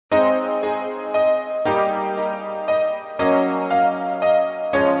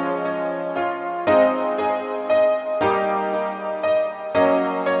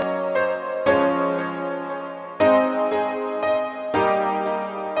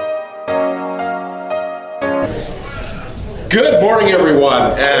Good morning,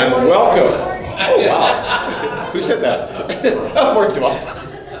 everyone, and welcome. Oh, wow. Who said that? Morning to all.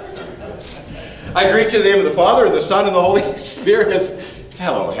 I greet you in the name of the Father, and the Son, and the Holy Spirit.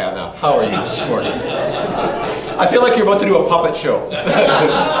 Hello, Hannah. How are you this morning? I feel like you're about to do a puppet show.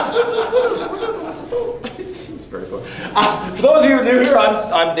 She's very fun. For those of you who are new here,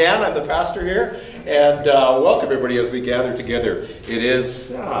 I'm Dan. I'm the pastor here. And welcome everybody as we gather together. It's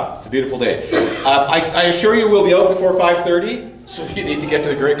a beautiful day. I assure you we'll be out before 5:30. So if you need to get to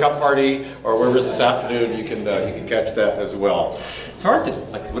the Grey Cup party or wherever's this afternoon, you can catch that as well. It's hard to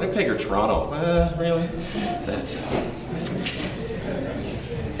like Winnipeg or Toronto. Really?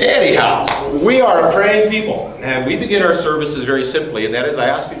 Anyhow, we are a praying people, and we begin our services very simply, and that is I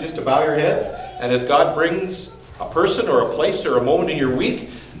ask you just to bow your head, and as God brings a person or a place or a moment in your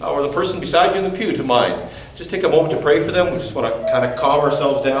week, or the person beside you in the pew to mind, just take a moment to pray for them. We just want to kind of calm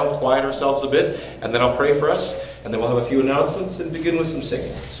ourselves down, quiet ourselves a bit, and then I'll pray for us, and then we'll have a few announcements and begin with some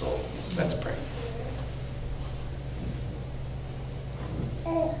singing. So let's pray.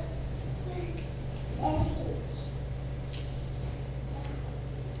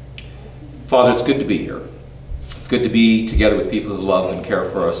 Father, it's good to be here. It's good to be together with people who love and care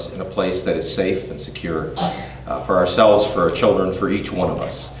for us in a place that is safe and secure for ourselves, for our children, for each one of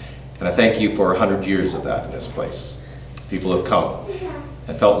us. And I thank you for 100 years of that in this place. People have come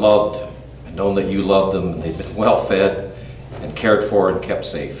and felt loved and known that you love them, and they've been well fed and cared for and kept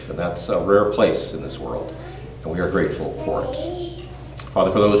safe. And that's a rare place in this world, and we are grateful for it.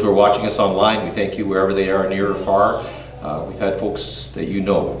 Father, for those who are watching us online, we thank you wherever they are, near or far. We've had folks that you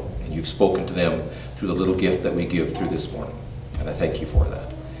know, and you've spoken to them through the little gift that we give through this morning. And I thank you for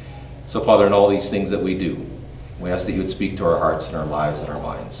that. So Father, in all these things that we do, we ask that you would speak to our hearts and our lives and our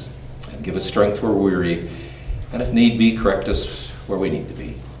minds, and give us strength where we're weary, and if need be, correct us where we need to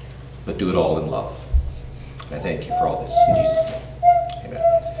be, but do it all in love. And I thank you for all this in Jesus' name. Amen.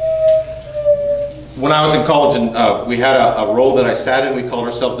 When I was in college, and we had a row that I sat in, we called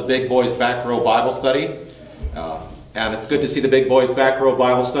ourselves the Big Boys Back Row Bible Study. And it's good to see the Big Boys Back Row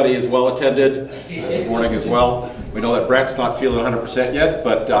Bible Study is well attended this morning as well. We know that Brett's not feeling 100% yet,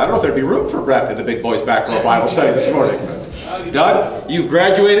 but I don't know if there'd be room for Brett in the Big Boys Back Row Bible Study this morning. Doug, you've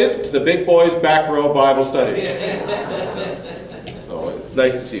graduated to the Big Boys Back Row Bible Study. So it's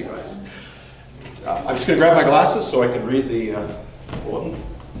nice to see you guys. I'm just going to grab my glasses so I can read the bulletin.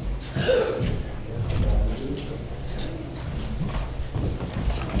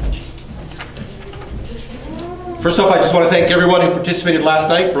 First off, I just want to thank everyone who participated last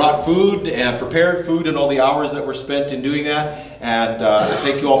night, brought food and prepared food, and all the hours that were spent in doing that. And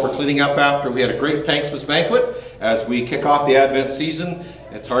thank you all for cleaning up after. We had a great Thanksmas banquet as we kick off the Advent season.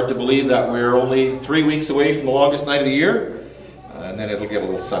 It's hard to believe that we're only 3 weeks away from the longest night of the year, and then it'll get a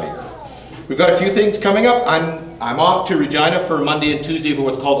little sunnier. We've got a few things coming up. I'm off to Regina for Monday and Tuesday for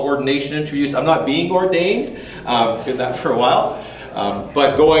what's called ordination interviews. I'm not being ordained. Did that for a while.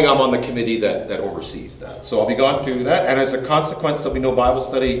 But I'm on the committee that oversees that. So I'll be gone to that, and as a consequence, there'll be no Bible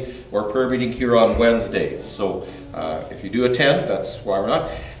study or prayer meeting here on Wednesdays. So if you do attend, that's why we're not.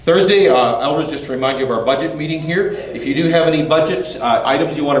 Thursday, elders, just to remind you of our budget meeting here. If you do have any budget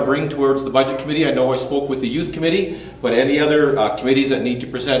items you want to bring towards the budget committee, I know I spoke with the youth committee, but any other committees that need to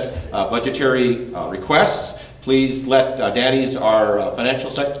present budgetary requests, please let Danny's our financial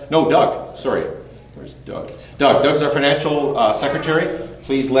Doug, sorry. Where's Doug? Doug's our financial secretary.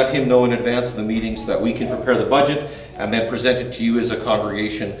 Please let him know in advance of the meeting so that we can prepare the budget and then present it to you as a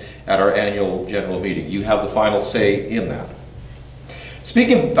congregation at our annual general meeting. You have the final say in that.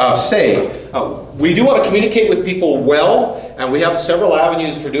 Speaking of say, we do want to communicate with people well, and we have several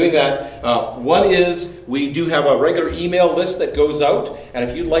avenues for doing that. One is we do have a regular email list that goes out, and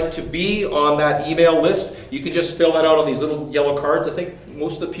if you'd like to be on that email list, you can just fill that out on these little yellow cards. I think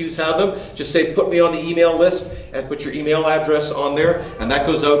most of the pews have them. Just say, put me on the email list, and put your email address on there, and that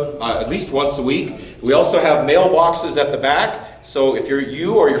goes out at least once a week. We also have mailboxes at the back, so if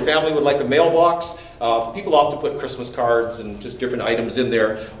you or your family would like a mailbox, people often put Christmas cards and just different items in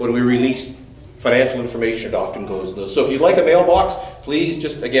there. When we release financial information, it often goes in those. So if you'd like a mailbox, please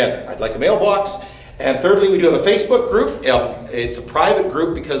just, again, I'd like a mailbox. And thirdly, we do have a Facebook group. It's a private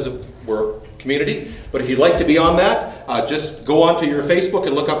group because we're community, but if you'd like to be on that, just go onto your Facebook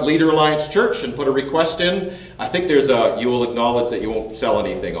and look up Leader Alliance Church and put a request in. I think you will acknowledge that you won't sell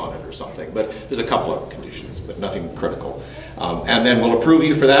anything on it or something, but there's a couple of conditions, but nothing critical. And then we'll approve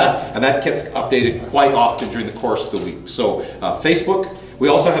you for that, and that gets updated quite often during the course of the week. So Facebook, We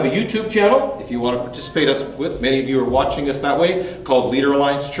also have a YouTube channel, if you want to participate us with. Many of you are watching us that way, called Leader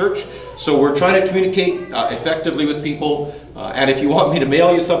Alliance Church. So we're trying to communicate effectively with people. And if you want me to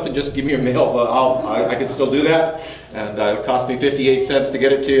mail you something, just give me your mail. I can still do that. And it cost me 58 cents to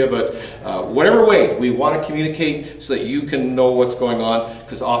get it to you. But whatever way, we want to communicate so that you can know what's going on,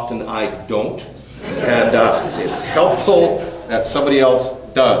 because often I don't. And it's helpful that somebody else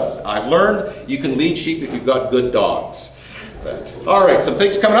does. I've learned you can lead sheep if you've got good dogs. All right, some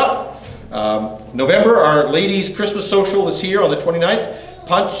things coming up. November, our ladies' Christmas social is here on the 29th.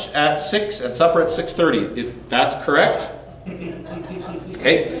 Punch at 6 and supper at 6:30. That's correct?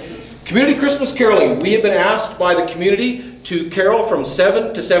 Okay. Community Christmas caroling. We have been asked by the community to carol from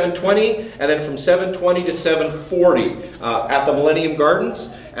 7 to 7:20 and then from 7:20 to 7:40 at the Millennium Gardens.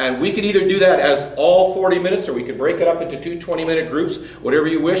 And we could either do that as all 40 minutes or we could break it up into two 20-minute groups, whatever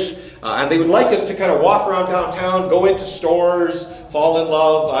you wish. And they would like us to kind of walk around downtown, go into stores, fall in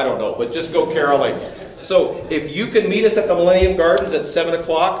love, I don't know, but just go caroling. So if you can meet us at the Millennium Gardens at 7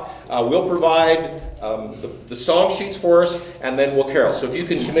 o'clock, we'll provide the song sheets for us, and then we'll carol. So if you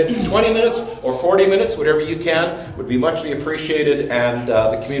can commit to 20 minutes or 40 minutes, whatever you can, would be muchly appreciated, and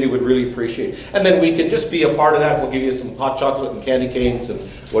the community would really appreciate it. And then we can just be a part of that. We'll give you some hot chocolate and candy canes and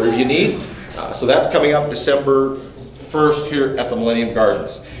whatever you need. So that's coming up December 1st here at the Millennium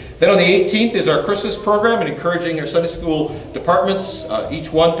Gardens. Then on the 18th is our Christmas program, and encouraging our Sunday school departments,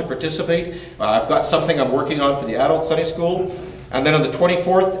 each one to participate. I've got something I'm working on for the adult Sunday school. And then on the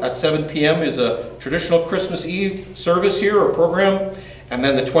 24th at 7 p.m. is a traditional Christmas Eve service here, or program. And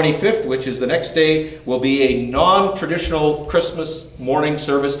then the 25th, which is the next day, will be a non-traditional Christmas morning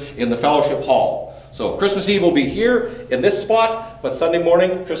service in the Fellowship Hall. So Christmas Eve will be here in this spot, but Sunday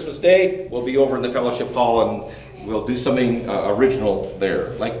morning, Christmas Day, will be over in the Fellowship Hall, and we'll do something original there.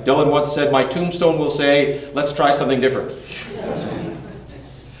 Like Dylan once said, my tombstone will say, let's try something different.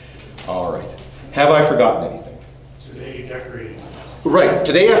 All right. Have I forgotten anything? Today, decorating. Right.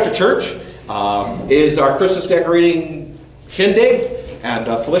 Today after church is our Christmas decorating shindig. And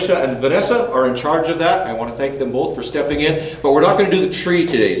Felicia and Vanessa are in charge of that. I want to thank them both for stepping in. But we're not going to do the tree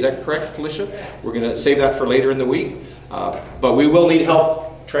today. Is that correct, Felicia? We're going to save that for later in the week. But we will need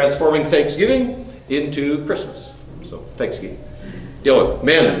help transforming Thanksgiving into Christmas. So, Thanksgiving. Dylan,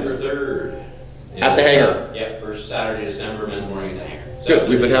 men. December 3rd. At the hangar. Yeah, first Saturday, December, men's morning at the hangar. Good.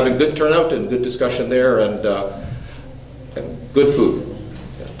 We've been having good turnout and good discussion there, and good food.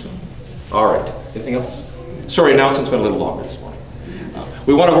 All right. Anything else? Sorry, announcements went a little longer this morning.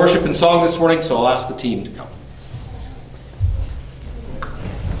 We want to worship in song this morning, so I'll ask the team to come.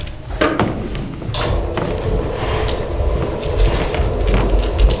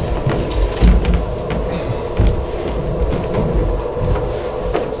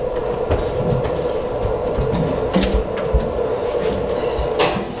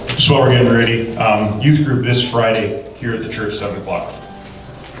 So while we're getting ready, youth group this Friday here at the church, 7 o'clock.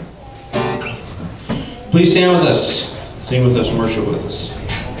 Please stand with us. Sing with us and worship with us.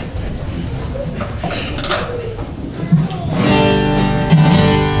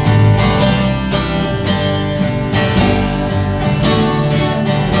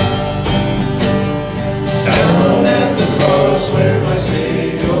 Down at the cross where my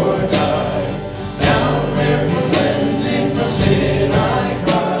Savior died, down there for cleansing from sin I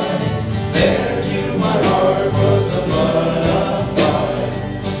cried, there to my heart was the blood applied.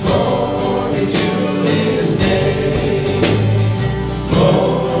 Glory to His name. Glory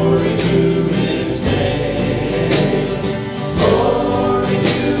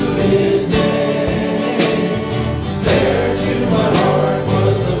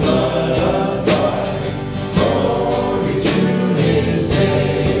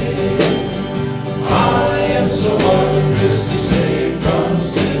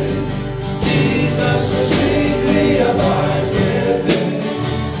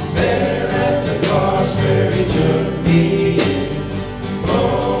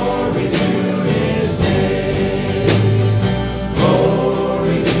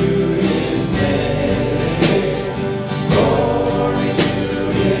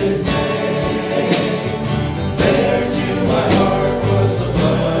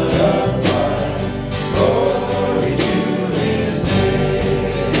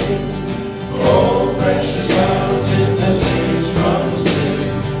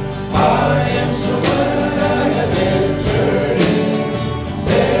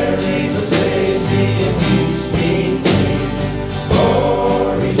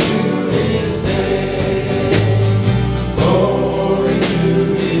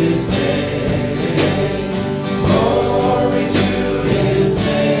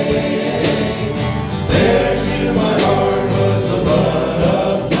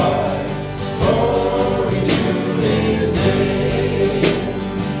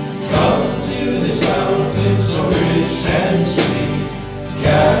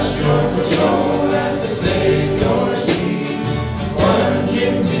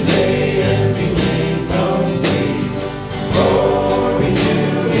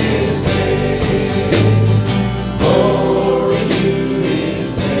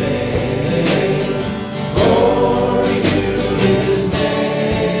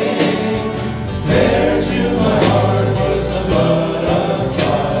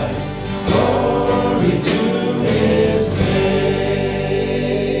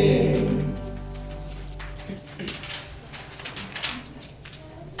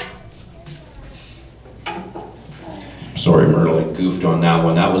goofed on that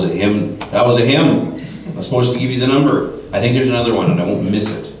one. That was a hymn. That was a hymn. I was supposed to give you the number. I think there's another one and I won't miss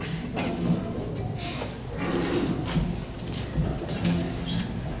it.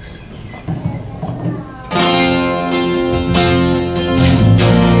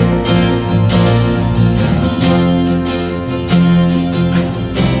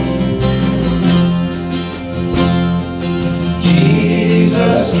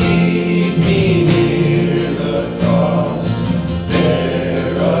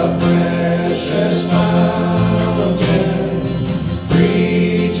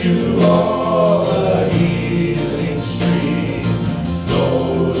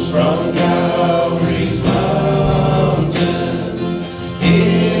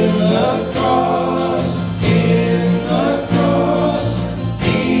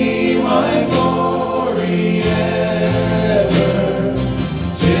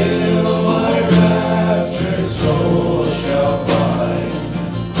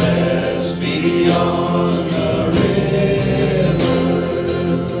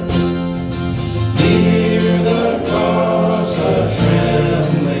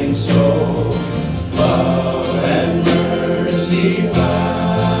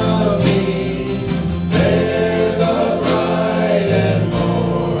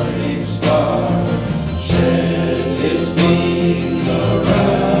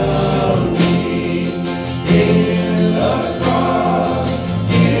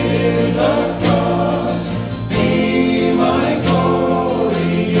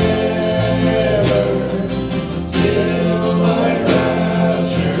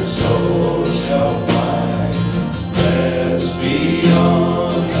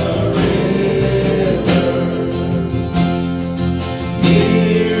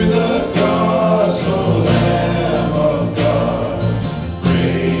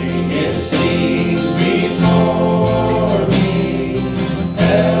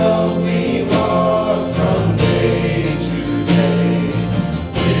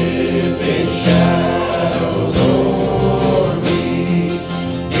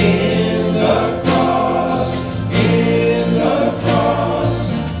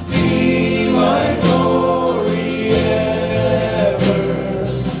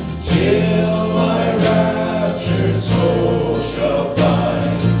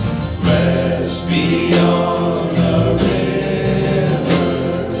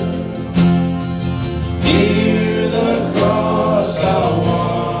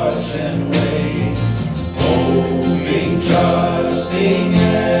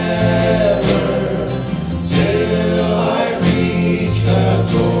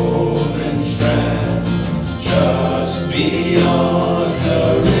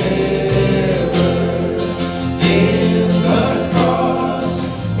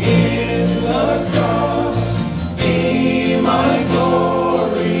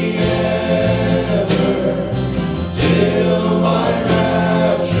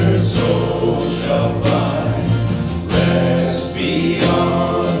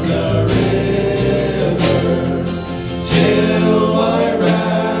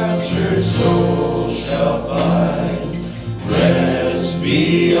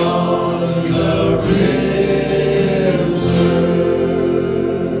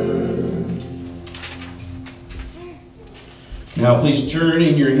 Now please turn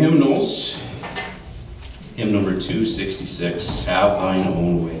in your hymnals, hymn number 266, Have Thine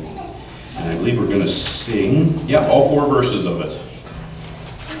Own Way. And I believe we're going to sing, yeah, all 4 verses of it.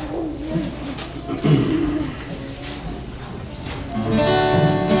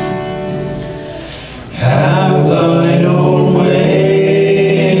 Have thine own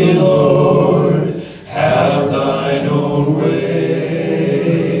way, Lord, have thine own way.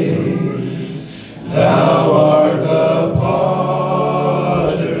 Thou art the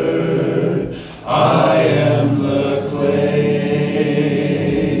potter, I am the clay.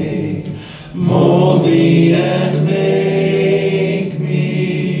 Mold me and make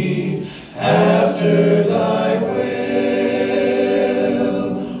me after thy will,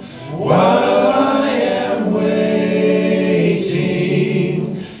 while I am waiting,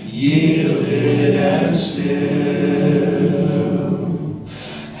 yielded and still.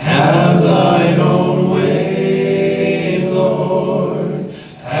 Have thine own way, Lord,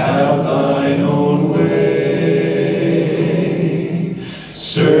 have thine own way.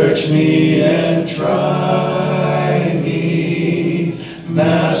 Search me and try me,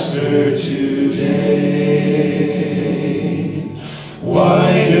 Master, today.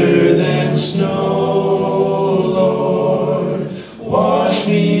 Whiter than snow, Lord, wash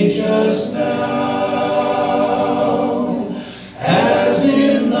me just now, as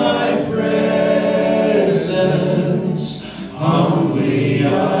in thy presence, humble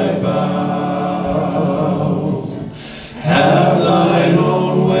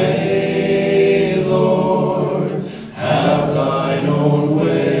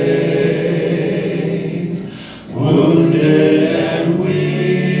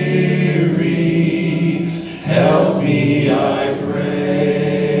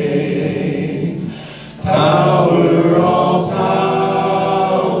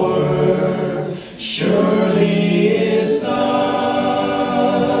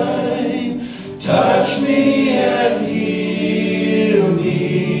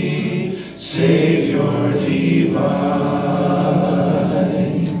Savior divine.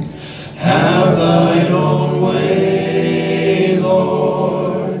 Have thine own way,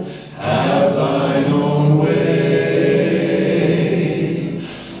 Lord, have thine own way.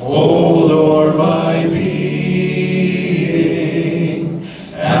 Hold o'er my being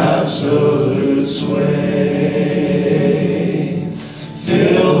absolute sway.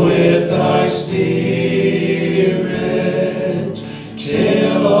 Filled with thy Spirit,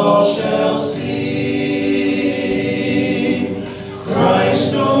 till all shall see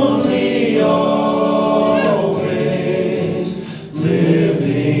Christ only always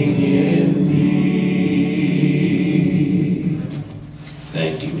living in me.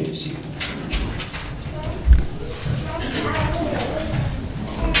 Thank you, Nancy.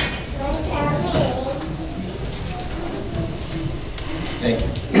 Thank you.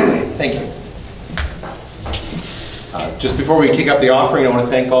 Thank you. Just before we kick up the offering, I want to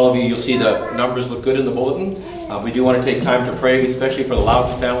thank all of you. You'll see the numbers look good in the bulletin. We do want to take time to pray, especially for the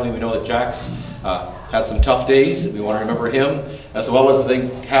Loudon family. We know that Jack's had some tough days. We want to remember him, as well as I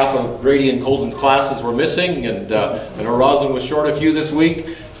think half of Grady and Colton's classes were missing, and I know Roslyn was short a few this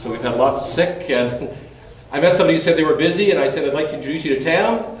week, so we've had lots of sick. And I met somebody who said they were busy, and I said, I'd like to introduce you to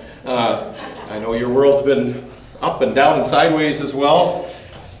Tam. I know your world's been up and down and sideways as well.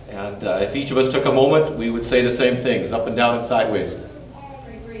 And if each of us took a moment, we would say the same things, up and down and sideways.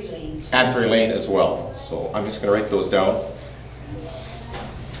 And for Elaine as well. So I'm just going to write those down.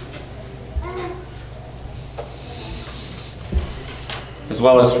 As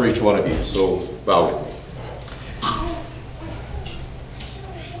well as for each one of you. So bow with me.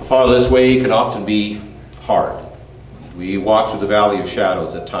 Father, this way can often be hard. We walk through the valley of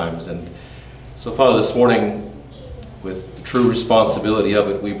shadows at times. And so Father, this morning, with the true responsibility of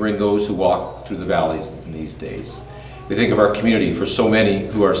it, we bring those who walk through the valleys in these days. We think of our community for so many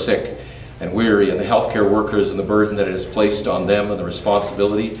who are sick and weary, and the healthcare workers and the burden that it has placed on them and the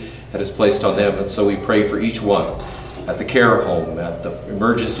responsibility that is placed on them. And so we pray for each one at the care home, at the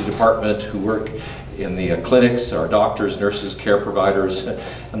emergency department, who work in the clinics, our doctors, nurses, care providers,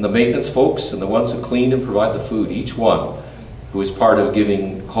 and the maintenance folks, and the ones who clean and provide the food, each one who is part of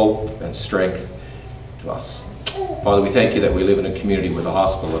giving hope and strength to us. Father, we thank you that we live in a community with a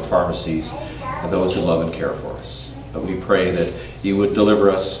hospital and pharmacies and those who love and care for us. But we pray that you would deliver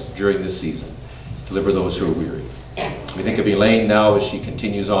us during this season, deliver those who are weary. We think of Elaine now as she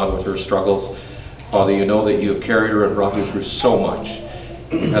continues on with her struggles. Father, you know that you have carried her and brought her through so much.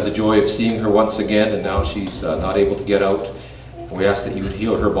 We've had the joy of seeing her once again, and now she's not able to get out. And we ask that you would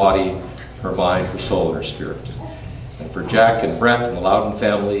heal her body, her mind, her soul, and her spirit. And for Jack and Brett and the Loudon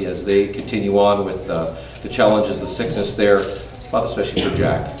family as they continue on with the challenges, the sickness there, Father, especially for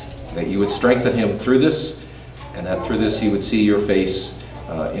Jack, that you would strengthen him through this, and that through this he would see your face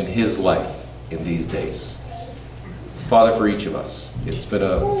in his life in these days. Father, for each of us, it's been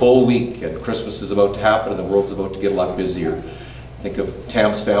a full week, and Christmas is about to happen, and the world's about to get a lot busier. Think of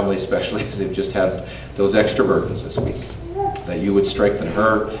Tam's family especially, as they've just had those extra burdens this week. That you would strengthen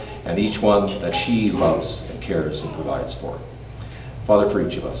her and each one that she loves and cares and provides for. Father, for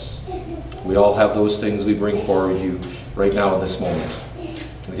each of us, we all have those things we bring forward you right now in this moment.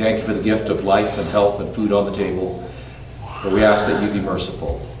 We thank you for the gift of life and health and food on the table, but we ask that you be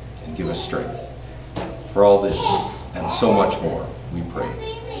merciful and give us strength. For all this and so much more, we pray.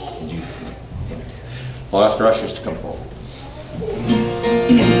 In Jesus' name, amen. I'll ask our ushers to come forward.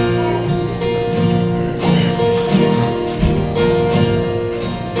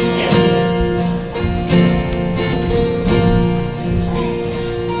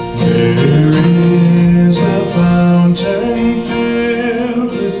 There is a fountain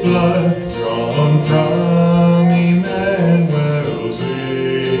filled with blood drawn from Emmanuel's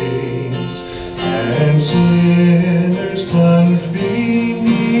veins, and sinners plunged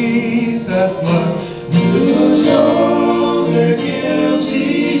beneath that flood lose all their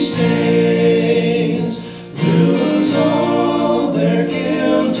guilty stains, lose all their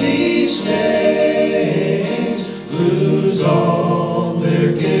guilty stains, lose all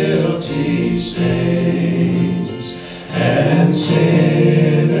their guilty stains, and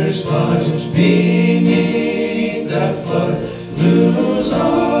sinners plunged beneath that flood lose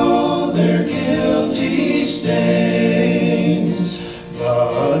all their guilty stains.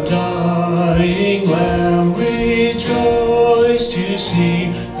 The dying Lamb rejoiced to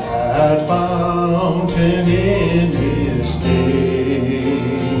see that fountain in his day,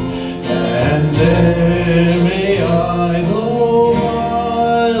 and there may I, though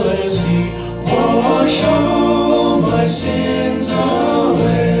vile as he, wash all my sins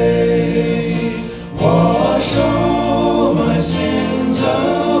away, wash all my sins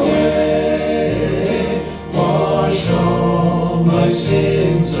away.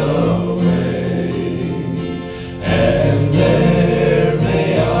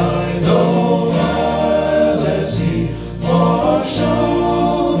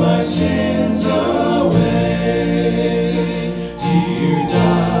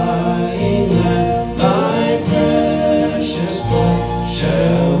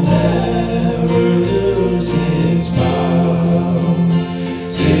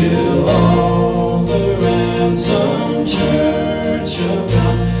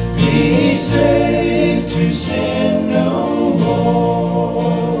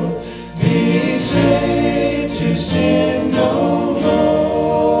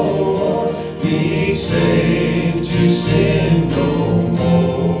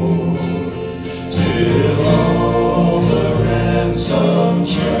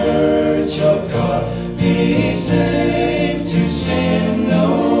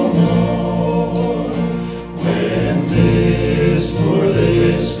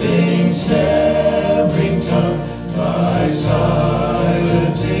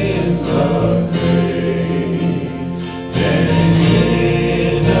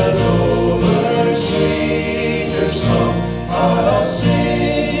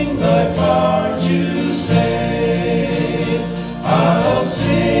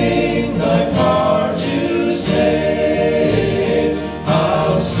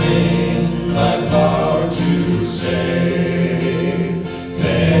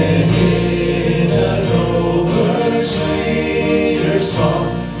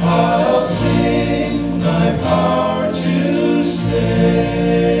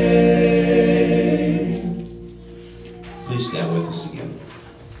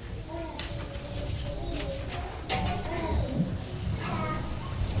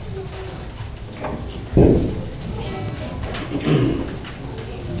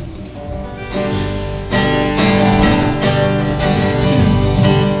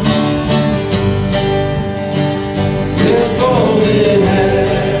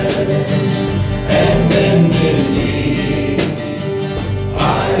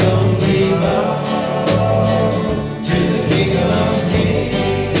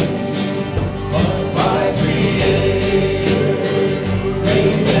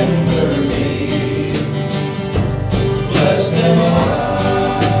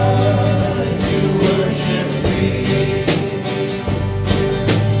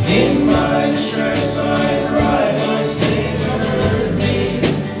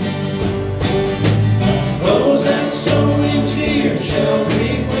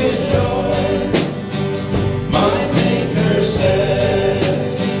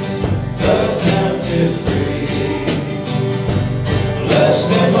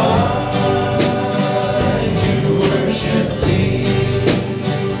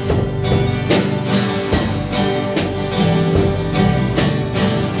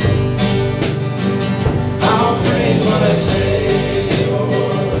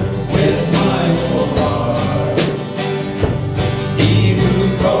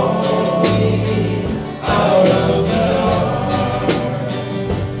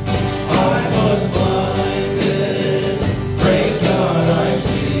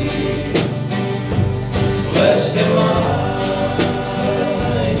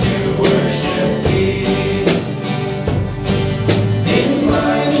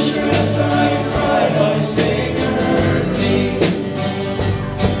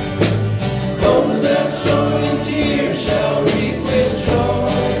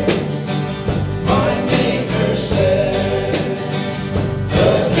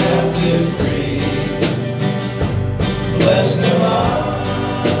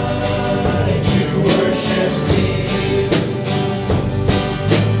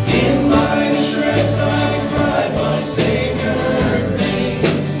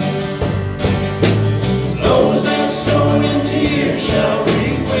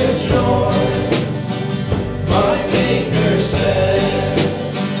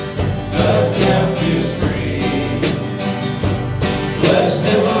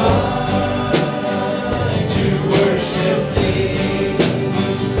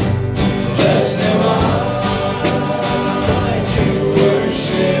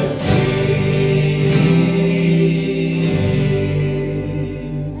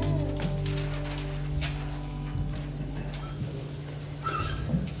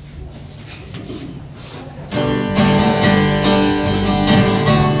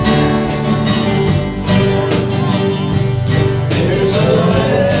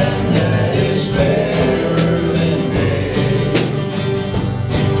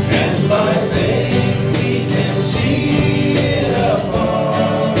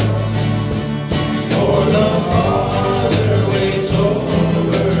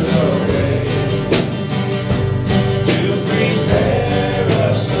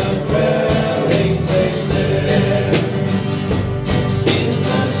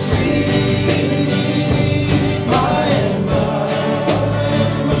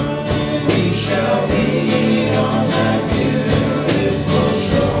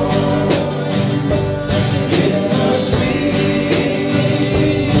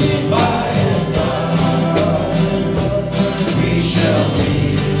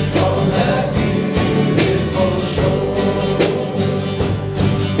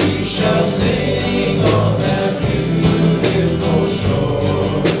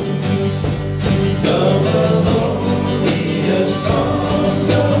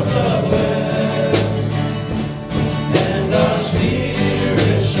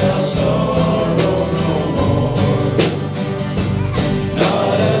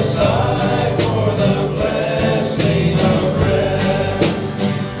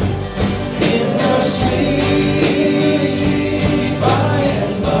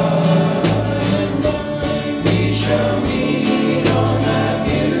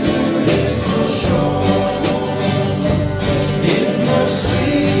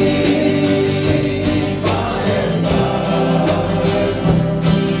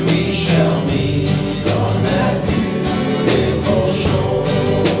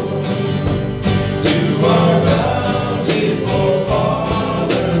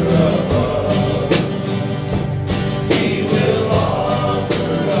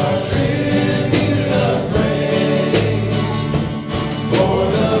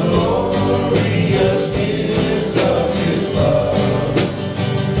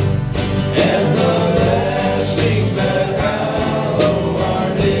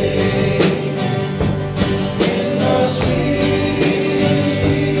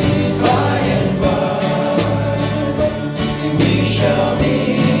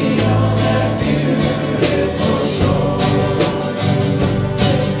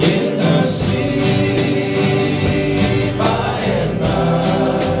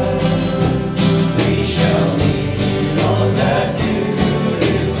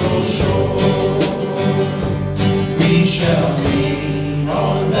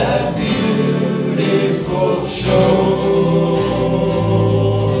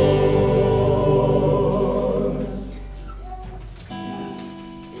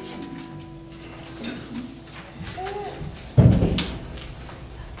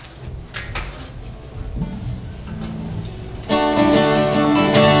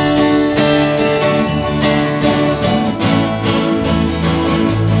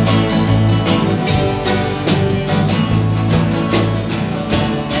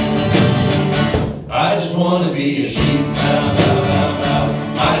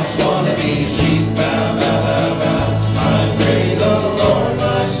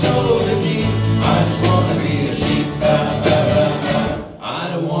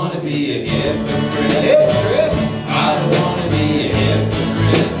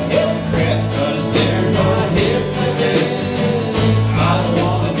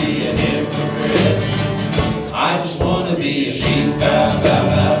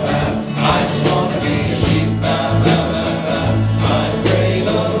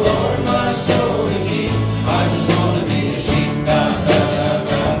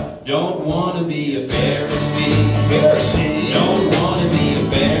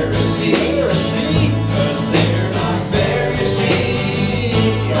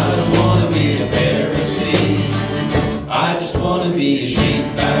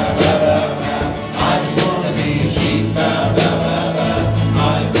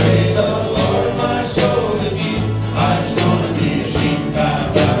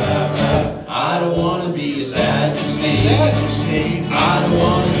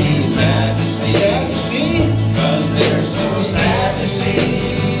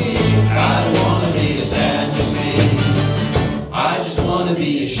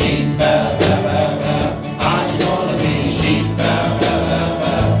 be a sheep, bow, bow, bow, bow. I just wanna be a sheep, bow, bow, bow,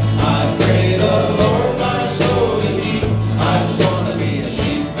 bow. I pray the Lord my soul to keep. I just wanna be a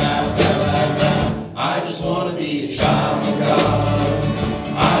sheep, bow, bow, bow, bow. I just wanna be a child of God.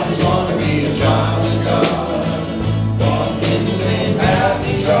 I just wanna be a child of God. Walk in the same path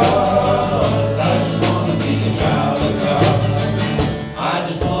He trod. I just wanna be a child of God. I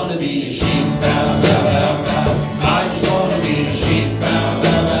just wanna be a sheep, bow, bow, bow, bow. I just wanna be a sheep, bow,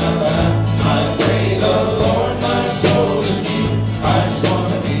 bow, bow, bow. I pray the Lord my soul to keep. I just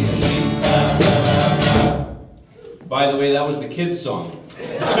wanna be a sheep, bow, bow, bow, bow. By the way, that was the kids' song.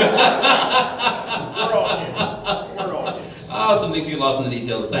 We're all kids. We're all kids. Ah, some things get lost in the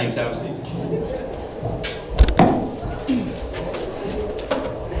details. Thanks, have a seat.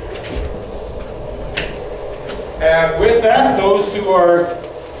 And with that, those who are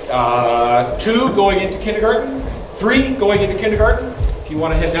 2 going into kindergarten, 3 going into kindergarten, if you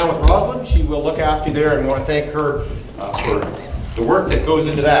want to head down with Rosalind, she will look after you there, and we want to thank her for the work that goes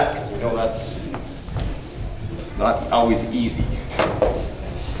into that, because we know that's not always easy.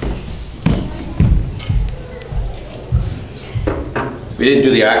 We didn't do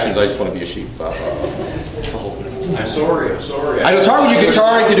the actions, I just want to be a sheep. I'm sorry, I'm sorry. I know it's hard when you're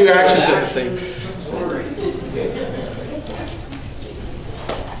guitaring to do actions at the same time. Sorry.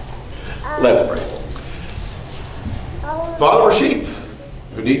 Let's pray. Father, we're sheep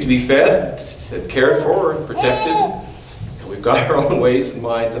who need to be fed and cared for and protected. And we've got our own ways and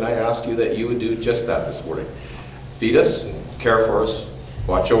minds, and I ask you that you would do just that this morning. Feed us and care for us,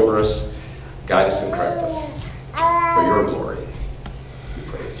 watch over us, guide us and correct us for your glory. We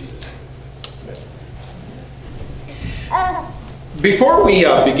pray in Jesus' name. Amen. Before we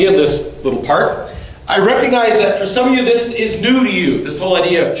begin this little part, I recognize that for some of you this is new to you, this whole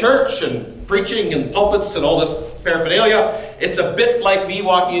idea of church and preaching and pulpits and all this paraphernalia. It's a bit like me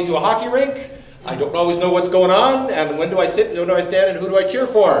walking into a hockey rink. I don't always know what's going on, and when do I sit, when do I stand, and who do I cheer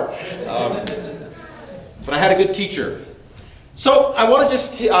for? But I had a good teacher. So I want to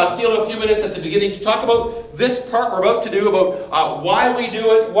just steal a few minutes at the beginning to talk about this part we're about to do, about why we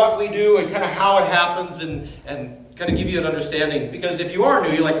do it, what we do, and kind of how it happens, and kind of give you an understanding. Because if you are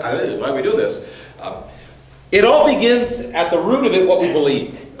new, you're like, why are we doing this? It all begins at the root of it, what we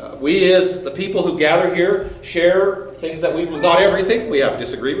believe. We as the people who gather here share things that not everything, we have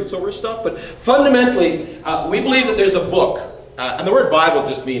disagreements over stuff, but fundamentally we believe that there's a book. And the word Bible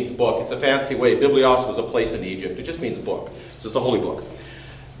just means book. It's a fancy way. Biblios was a place in Egypt. It just means book. So it's the holy book.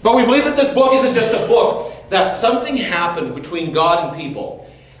 But we believe that this book isn't just a book, that something happened between God and people,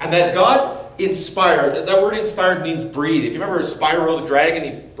 and that God inspired. That word inspired means breathe. If you remember Spyro the dragon,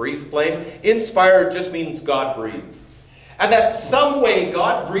 he breathed flame. Inspired just means God breathed. And that some way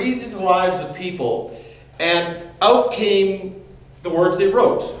God breathed into the lives of people, and out came the words they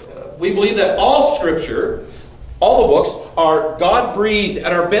wrote. We believe that all Scripture, all the books, are God-breathed and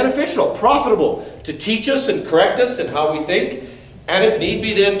are beneficial, profitable to teach us and correct us in how we think, and if need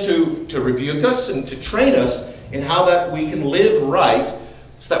be then to rebuke us and to train us in how that we can live right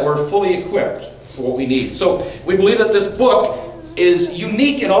so that we're fully equipped for what we need. So we believe that this book is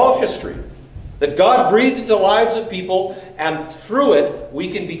unique in all of history, that God breathed into the lives of people, and through it we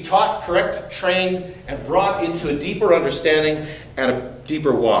can be taught, corrected, trained, and brought into a deeper understanding and a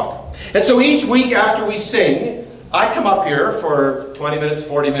deeper walk. And so each week after we sing, I come up here for 20 minutes,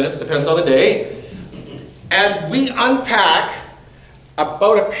 40 minutes, depends on the day, and we unpack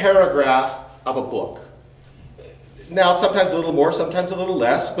about a paragraph of a book. Now, sometimes a little more, sometimes a little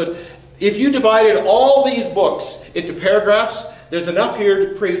less, but if you divided all these books into paragraphs, there's enough here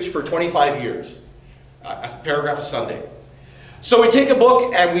to preach for 25 years. A paragraph a Sunday. So we take a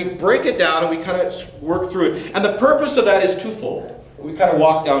book and we break it down and we kind of work through it. And the purpose of that is twofold. We kind of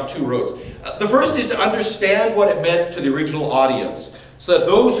walk down 2 roads. The first is to understand what it meant to the original audience. So that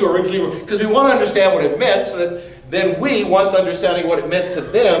those who originally were, because we want to understand what it meant, so that then we, once understanding what it meant to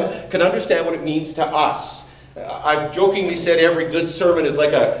them, can understand what it means to us. I've jokingly said every good sermon is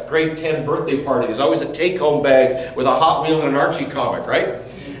like a grade 10 birthday party. There's always a take-home bag with a Hot Wheel and an Archie comic, right?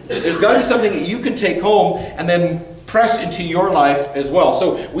 There's got to be something that you can take home and then press into your life as well.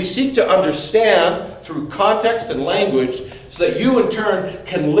 So we seek to understand through context and language so that you in turn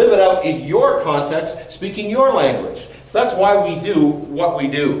can live it out in your context, speaking your language. So that's why we do what we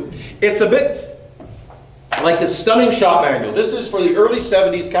do. It's a bit like the Stunning Shop Manual. This is for the early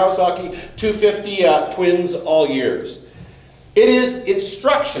 70s Kawasaki 250 twins all years. It is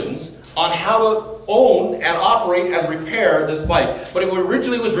instructions on how to own and operate and repair this bike. But it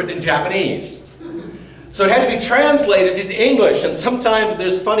originally was written in Japanese. So it had to be translated into English, and sometimes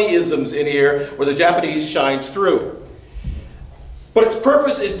there's funny isms in here where the Japanese shines through. But its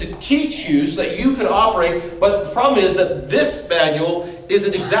purpose is to teach you so that you can operate. But the problem is that this manual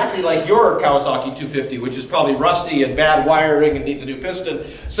isn't exactly like your Kawasaki 250, which is probably rusty and bad wiring and needs a new piston.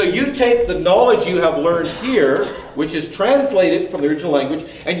 So you take the knowledge you have learned here, which is translated from the original language,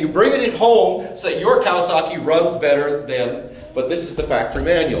 and you bring it at home so that your Kawasaki runs better than, but this is the factory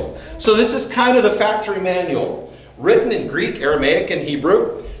manual. So this is kind of the factory manual, written in Greek, Aramaic, and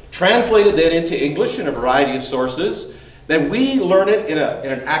Hebrew, translated then into English in a variety of sources. Then we learn it in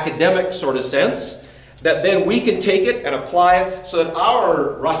an academic sort of sense, that then we can take it and apply it so that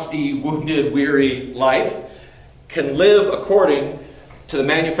our rusty, wounded, weary life can live according to the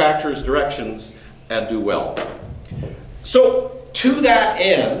manufacturer's directions and do well. So to that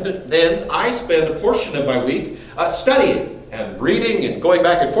end, then I spend a portion of my week studying and reading and going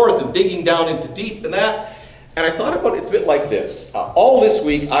back and forth and digging down into deep in that. And I thought about it a bit like this. All this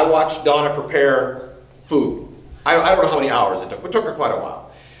week I watched Donna prepare food. I don't know how many hours it took, but it took her quite a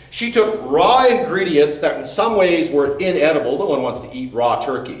while. She took raw ingredients that in some ways were inedible, no one wants to eat raw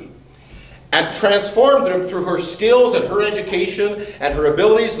turkey, and transformed them through her skills and her education and her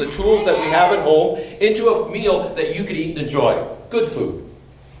abilities and the tools that we have at home into a meal that you could eat and enjoy. Good food.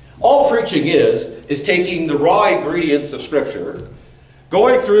 All preaching is taking the raw ingredients of Scripture,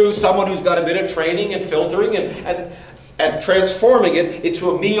 going through someone who's got a bit of training and filtering and transforming it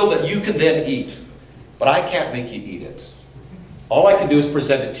into a meal that you can then eat. But I can't make you eat it. All I can do is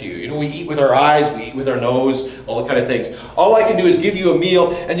present it to you. You know, we eat with our eyes, we eat with our nose, all the kind of things. All I can do is give you a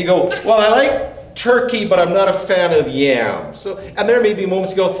meal and you go, well, I like turkey, but I'm not a fan of yam. So, and there may be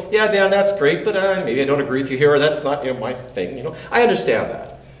moments you go, yeah, Dan, that's great, but maybe I don't agree with you here, or that's not, you know, my thing. You know, I understand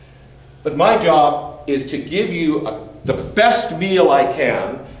that. But my job is to give you the best meal I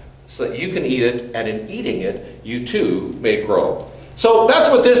can so that you can eat it, and in eating it, you too may grow. So that's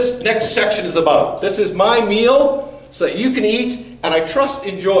what this next section is about. This is my meal so that you can eat, and I trust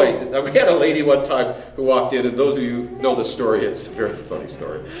enjoy. We had a lady one time who walked in, and those of you who know the story, it's a very funny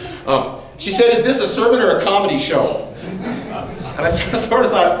story. She said, is this a sermon or a comedy show? And I sort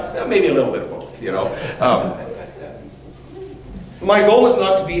of thought, maybe a little bit of both, you know. My goal is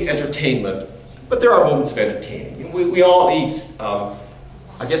not to be entertainment, but there are moments of entertaining. We all eat.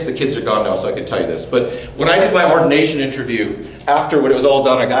 I guess the kids are gone now, so I can tell you this. But when I did my ordination interview, after when it was all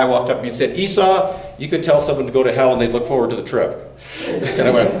done, a guy walked up to me and said, Esau, you could tell someone to go to hell and they'd look forward to the trip. And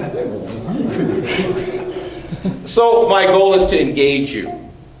I went, so my goal is to engage you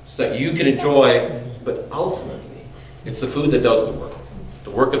so that you can enjoy, but ultimately, it's the food that does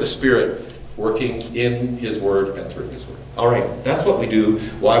the work of the Spirit working in His Word and through His Word. All right, that's what we do,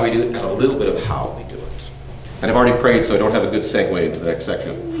 why we do it, and a little bit of how we do it. And I've already prayed, so I don't have a good segue into the next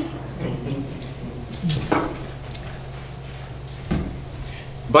section.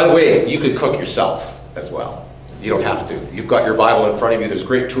 By the way, you could cook yourself as well. You don't have to. You've got your Bible in front of you. There's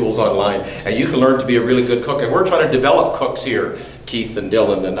great tools online, and you can learn to be a really good cook. And we're trying to develop cooks here, Keith and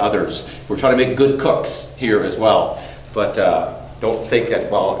Dylan and others. We're trying to make good cooks here as well. But don't think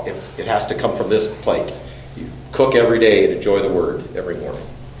that, well, if it has to come from this plate. You cook every day and enjoy the Word every morning.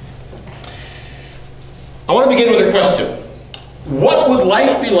 I want to begin with a question. What would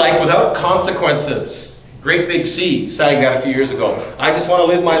life be like without consequences? Great Big Sea sang that a few years ago. I just want to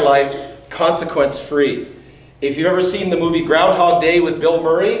live my life consequence-free. If you've ever seen the movie Groundhog Day with Bill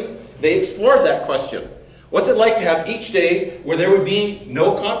Murray, they explored that question. What's it like to have each day where there would be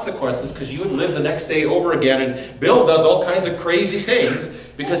no consequences because you would live the next day over again? And Bill does all kinds of crazy things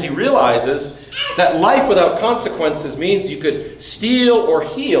because he realizes that life without consequences means you could steal or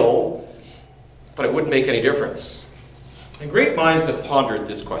heal, but it wouldn't make any difference. And great minds have pondered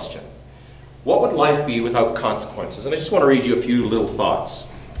this question. What would life be without consequences? And I just want to read you a few little thoughts.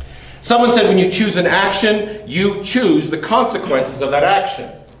 Someone said when you choose an action, you choose the consequences of that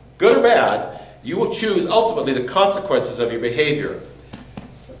action. Good or bad, you will choose ultimately the consequences of your behavior.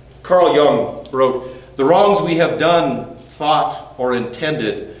 Carl Jung wrote, the wrongs we have done, thought, or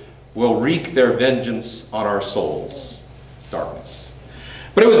intended will wreak their vengeance on our souls. Darkness.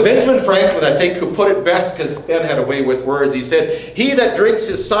 But it was Benjamin Franklin, I think, who put it best, because Ben had a way with words. He said, he that drinks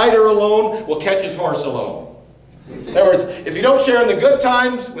his cider alone will catch his horse alone. In other words, if you don't share in the good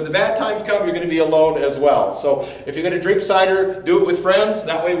times, when the bad times come, you're going to be alone as well. So if you're going to drink cider, do it with friends.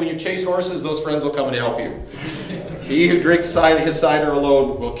 That way when you chase horses, those friends will come and help you. He who drinks his cider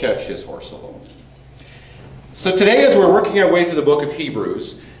alone will catch his horse alone. So today, as we're working our way through the book of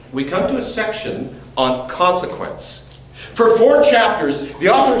Hebrews, we come to a section on consequence. For 4 chapters, the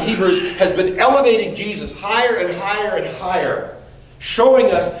author of Hebrews has been elevating Jesus higher and higher and higher, showing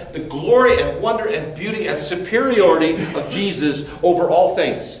us the glory and wonder and beauty and superiority of Jesus over all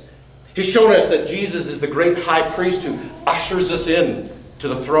things. He's shown us that Jesus is the great high priest who ushers us in to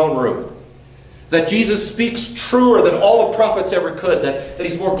the throne room. That Jesus speaks truer than all the prophets ever could. That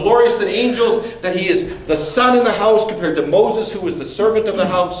he's more glorious than angels. That he is the son in the house compared to Moses, who was the servant of the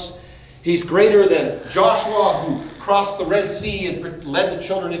house. He's greater than Joshua, who crossed the Red Sea and led the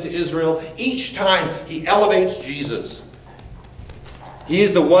children into Israel. Each time he elevates Jesus. He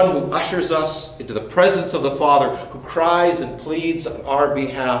is the one who ushers us into the presence of the Father, who cries and pleads on our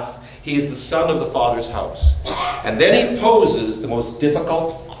behalf. He is the Son of the Father's house. And then he poses the most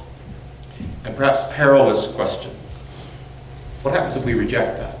difficult and perhaps perilous question. What happens if we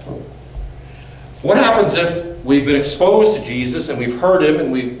reject that? What happens if we've been exposed to Jesus and we've heard him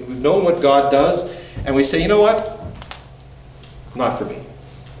and we've known what God does, and we say, you know what? Not for me.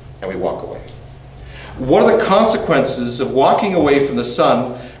 And we walk away. What are the consequences of walking away from the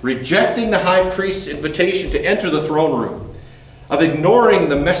Son, rejecting the high priest's invitation to enter the throne room, of ignoring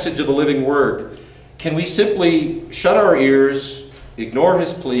the message of the living word? Can we simply shut our ears, ignore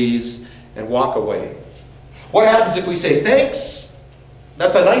his pleas, and walk away? What happens if we say, thanks,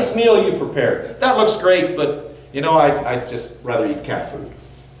 that's a nice meal you prepared. That looks great, but you know, I'd just rather eat cat food.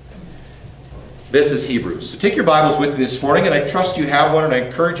 This is Hebrews. So take your Bibles with me this morning, and I trust you have one, and I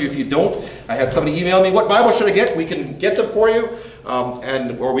encourage you, if you don't, I had somebody email me, what Bible should I get? We can get them for you,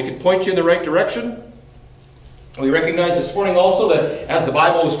 or we can point you in the right direction. We recognize this morning also that as the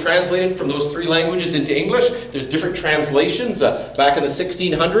Bible was translated from those three languages into English, there's different translations. Back in the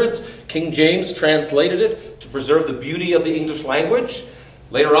 1600s, King James translated it to preserve the beauty of the English language.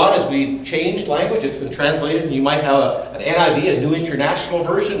 Later on, as we've changed language, it's been translated, and you might have an NIV, a New International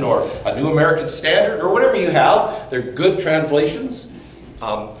Version, or a New American Standard, or whatever you have. They're good translations.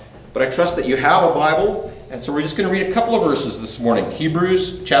 But I trust that you have a Bible, and so we're just going to read a couple of verses this morning.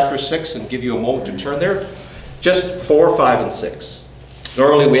 Hebrews chapter 6, and give you a moment to turn there. Just 4, 5, and 6.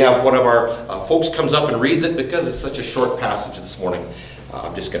 Normally we have one of our folks comes up and reads it because it's such a short passage this morning.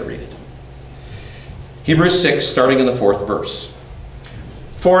 I'm just going to read it. Hebrews 6, starting in the 4th verse.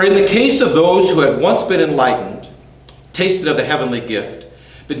 For in the case of those who had once been enlightened, tasted of the heavenly gift,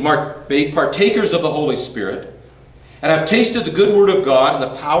 been made partakers of the Holy Spirit, and have tasted the good word of God and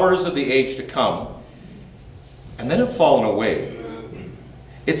the powers of the age to come, and then have fallen away,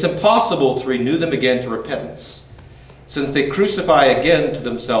 it's impossible to renew them again to repentance, since they crucify again to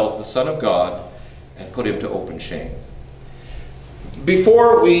themselves the Son of God and put him to open shame.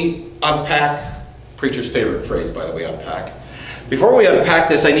 Before we unpack, preacher's favorite phrase, by the way, unpack. Before we unpack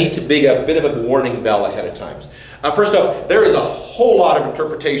this, I need to make a bit of a warning bell ahead of time. First off, there is a whole lot of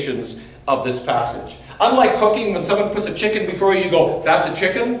interpretations of this passage. Unlike cooking, when someone puts a chicken before you, you go, that's a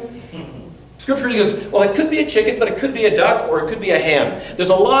chicken? Scripture goes, well, it could be a chicken, but it could be a duck, or it could be a hen. There's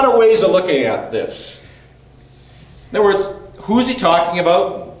a lot of ways of looking at this. In other words, who is he talking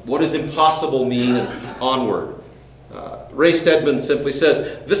about? What does impossible mean? And onward. Ray Stedman simply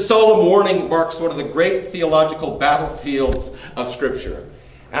says, this solemn warning marks one of the great theological battlefields of Scripture.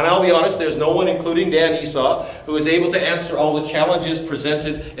 And I'll be honest, there's no one, including Dan Esau, who is able to answer all the challenges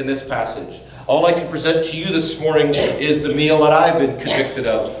presented in this passage. All I can present to you this morning is the meal that I've been convicted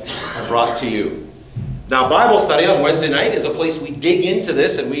of and brought to you. Now, Bible study on Wednesday night is a place we dig into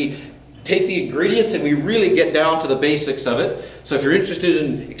this and we take the ingredients and we really get down to the basics of it. So if you're interested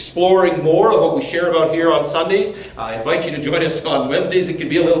in exploring more of what we share about here on Sundays, I invite you to join us on Wednesdays. It can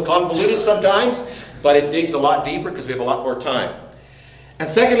be a little convoluted sometimes, but it digs a lot deeper because we have a lot more time. And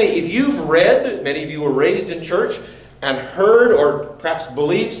secondly, if you've read, many of you were raised in church, and heard or perhaps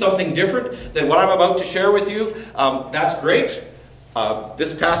believed something different than what I'm about to share with you, that's great.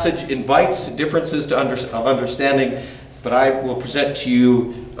 This passage invites differences of understanding, but I will present to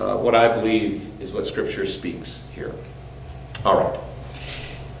you what I believe is what Scripture speaks here. All right.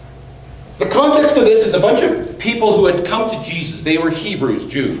 The context of this is a bunch of people who had come to Jesus. They were Hebrews,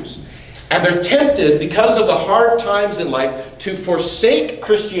 Jews. And they're tempted, because of the hard times in life, to forsake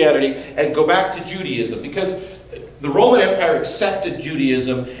Christianity and go back to Judaism. Because the Roman Empire accepted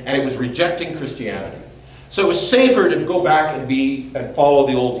Judaism and it was rejecting Christianity. So it was safer to go back and follow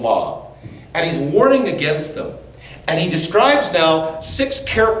the old law. And he's warning against them. And he describes now 6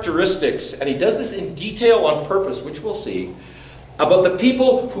 characteristics, and he does this in detail on purpose, which we'll see, about the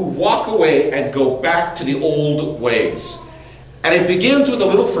people who walk away and go back to the old ways. And it begins with a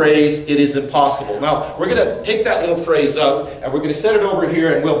little phrase, it is impossible. Now, we're going to take that little phrase out, and we're going to set it over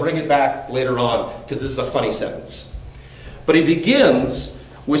here, and we'll bring it back later on, because this is a funny sentence. But he begins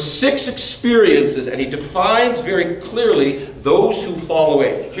with 6 experiences, and he defines very clearly those who fall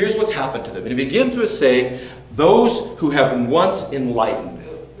away. Here's what's happened to them. And he begins with saying, those who have been once enlightened.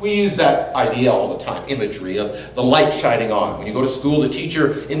 We use that idea all the time, imagery of the light shining on. When you go to school, the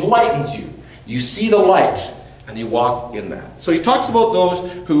teacher enlightens you. You see the light, and you walk in that. So he talks about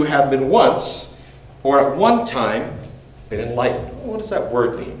those who have been once, or at one time, been enlightened. What does that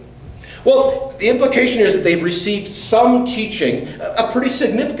word mean? Well, the implication is that they've received some teaching, a pretty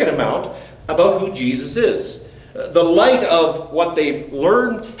significant amount, about who Jesus is. The light of what they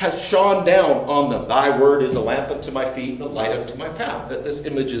learned has shone down on them. Thy word is a lamp unto my feet and a light unto my path. This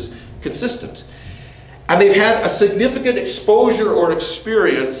image is consistent. And they've had a significant exposure or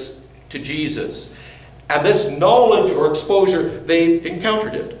experience to Jesus. And this knowledge or exposure, they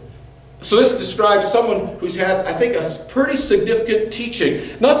encountered it. So this describes someone who's had, I think, a pretty significant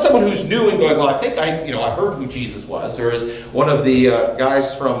teaching. Not someone who's new and going, well, I think I heard who Jesus was. Or as one of the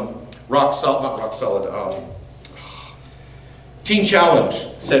guys from Teen Challenge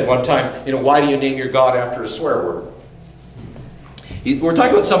said one time, why do you name your God after a swear word? We're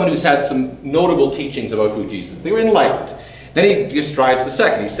talking about someone who's had some notable teachings about who Jesus is. They were enlightened. Then he describes the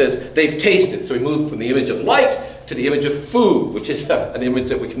second. He says they've tasted. So we move from the image of light to the image of food, which is an image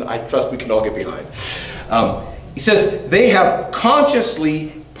that I trust we can all get behind. He says they have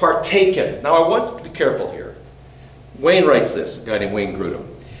consciously partaken. Now I want to be careful here. Wayne writes this, a guy named Wayne Grudem.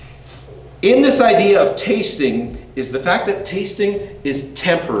 In this idea of tasting is the fact that tasting is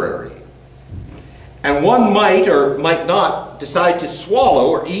temporary. And one might or might not decide to swallow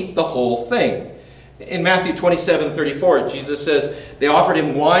or eat the whole thing. In Matthew 27:34, Jesus says, they offered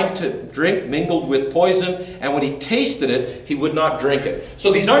him wine to drink mingled with poison, and when he tasted it, he would not drink it.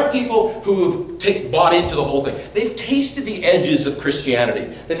 So these aren't people who bought into the whole thing. They've tasted the edges of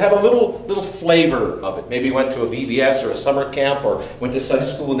Christianity. They've had a little flavor of it. Maybe went to a VBS or a summer camp or went to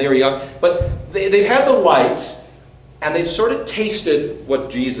Sunday school when they were young. But they've had the light, and they've sort of tasted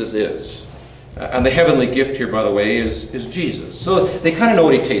what Jesus is. And the heavenly gift here, by the way, is Jesus. So they kind of know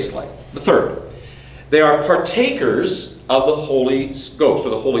what he tastes like. The third. They are partakers of the Holy Ghost, or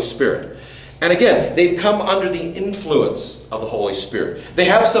the Holy Spirit. And again, they've come under the influence of the Holy Spirit. They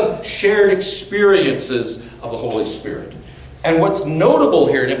have some shared experiences of the Holy Spirit. And what's notable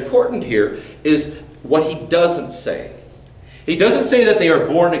here and important here is what he doesn't say. He doesn't say that they are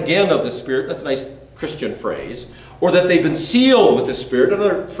born again of the Spirit. That's a nice Christian phrase. Or that they've been sealed with the Spirit,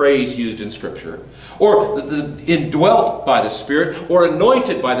 another phrase used in Scripture. Or indwelt by the Spirit, or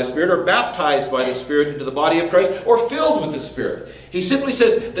anointed by the Spirit, or baptized by the Spirit into the body of Christ, or filled with the Spirit. He simply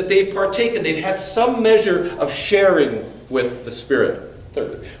says that they've partaken, they've had some measure of sharing with the Spirit.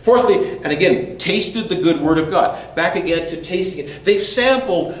 Thirdly. Fourthly, and again, tasted the good word of God. Back again to tasting it. They've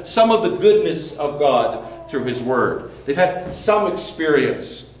sampled some of the goodness of God through his word. They've had some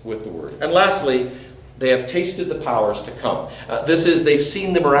experience with the word. And lastly, they have tasted the powers to come. They've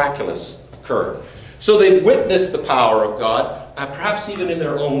seen the miraculous occur. So they've witnessed the power of God, perhaps even in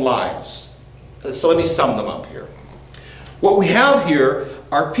their own lives. So let me sum them up here. What we have here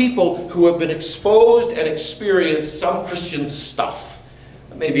are people who have been exposed and experienced some Christian stuff.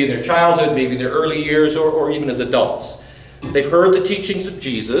 Maybe in their childhood, maybe in their early years, or even as adults. They've heard the teachings of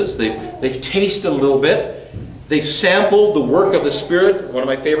Jesus. They've tasted a little bit. They've sampled the work of the Spirit. One of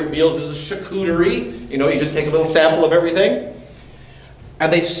my favorite meals is a charcuterie. You just take a little sample of everything.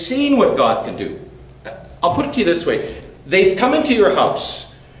 And they've seen what God can do. I'll put it to you this way. They've come into your house.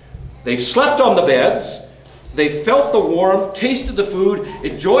 They've slept on the beds. They've felt the warmth, tasted the food,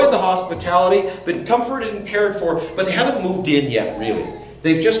 enjoyed the hospitality, been comforted and cared for, but they haven't moved in yet, really.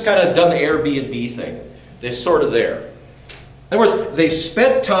 They've just kind of done the Airbnb thing. They're sort of there. In other words, they've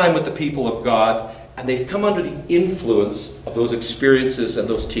spent time with the people of God, and they've come under the influence of those experiences and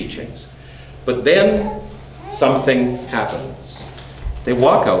those teachings. But then something happens. They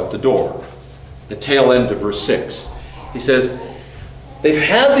walk out the door. The tail end of verse 6. He says, they've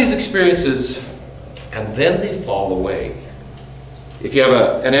had these experiences, and then they fall away. If you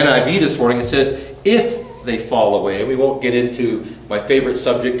have an NIV this morning, it says, if they fall away. We won't get into my favorite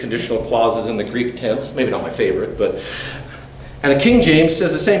subject, conditional clauses in the Greek tense. Maybe not my favorite, but... And the King James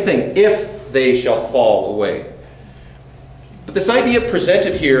says the same thing, if they shall fall away. But this idea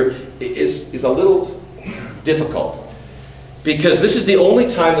presented here is a little difficult, because this is the only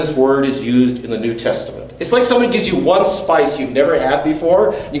time this word is used in the New Testament. It's like someone gives you one spice you've never had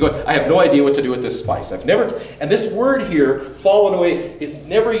before, and you go, I have no idea what to do with this spice. And this word here, fallen away, is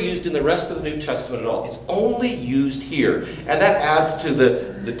never used in the rest of the New Testament at all. It's only used here, and that adds to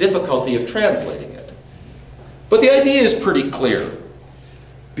the difficulty of translating it. But the idea is pretty clear,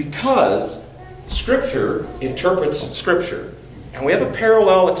 because Scripture interprets Scripture, and we have a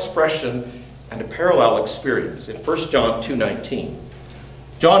parallel expression and a parallel experience in 1 John 2:19.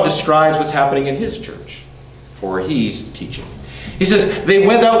 John describes what's happening in his church, or he's teaching. He says, they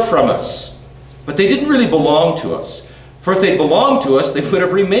went out from us, but they didn't really belong to us. For if they belonged to us, they would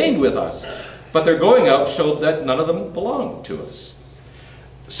have remained with us. But their going out showed that none of them belonged to us.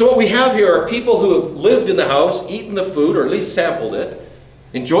 So what we have here are people who have lived in the house, eaten the food, or at least sampled it,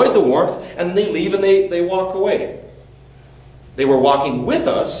 enjoyed the warmth, and they leave and they walk away. They were walking with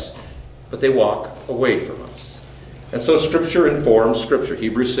us, but they walk away from us. And so Scripture informs Scripture.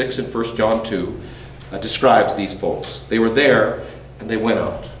 Hebrews 6 and 1 John 2 describes these folks. They were there and they went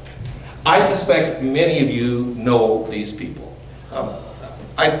out. I suspect many of you know these people.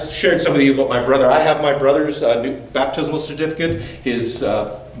 I shared some of you about my brother. I have my brother's new baptismal certificate, his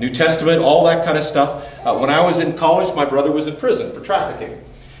New Testament, all that kind of stuff. When I was in college, my brother was in prison for trafficking.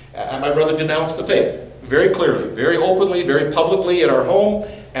 And my brother denounced the faith very clearly, very openly, very publicly in our home,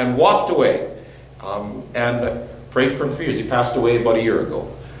 and walked away. And prayed for him for years. He passed away about a year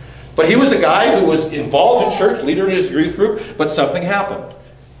ago. But he was a guy who was involved in church, leader in his youth group, but something happened.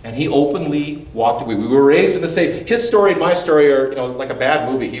 And he openly walked away. We were raised in the same, his story and my story are, like a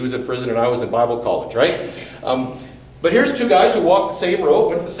bad movie. He was in prison and I was in Bible college, right? But here's two guys who walked the same road,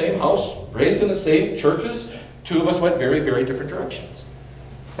 went to the same house, raised in the same churches. Two of us went very, very different directions.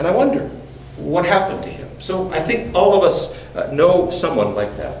 And I wonder, what happened to him? So I think all of us know someone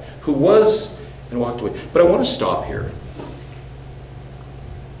like that, who was and walked away. But I want to stop here.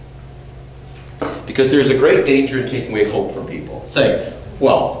 Because there's a great danger in taking away hope from people. Saying,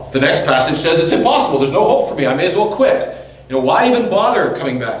 well, the next passage says it's impossible. There's no hope for me. I may as well quit. Why even bother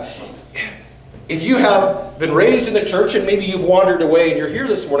coming back? If you have been raised in the church and maybe you've wandered away and you're here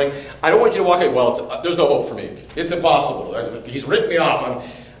this morning, I don't want you to walk away, well, there's no hope for me. It's impossible. He's written me off.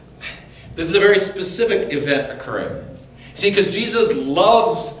 This is a very specific event occurring. See, because Jesus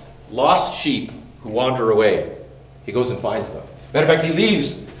loves lost sheep who wander away. He goes and finds them. Matter of fact, he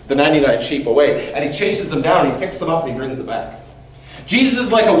leaves the 99 sheep away, and he chases them down, and he picks them up, and he brings them back. Jesus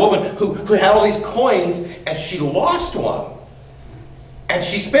is like a woman who had all these coins, and she lost one. And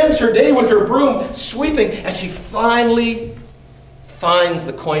she spends her day with her broom sweeping, and she finally finds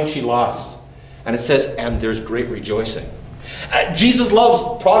the coin she lost. And it says, and there's great rejoicing. Jesus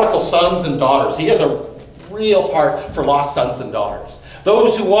loves prodigal sons and daughters. He has a real heart for lost sons and daughters.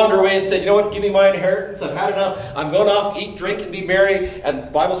 Those who wander away and say, you know what, give me my inheritance, I've had enough, I'm going off, eat, drink, and be merry. And the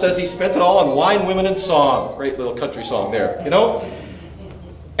Bible says he spent it all on wine, women, and song. Great little country song there,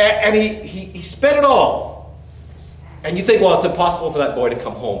 And he spent it all. And you think, well, it's impossible for that boy to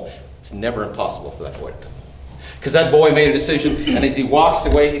come home. It's never impossible for that boy to come home. Because that boy made a decision, and as he walks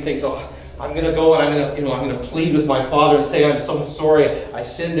away, he thinks, oh, I'm going to go and I'm going to plead with my father and say, I'm so sorry, I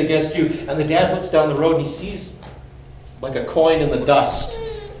sinned against you. And the dad looks down the road and he sees like a coin in the dust,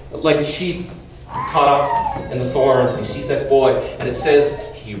 like a sheep caught up in the thorns. And he sees that boy, and it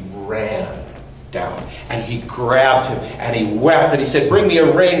says he ran down and he grabbed him and he wept and he said, bring me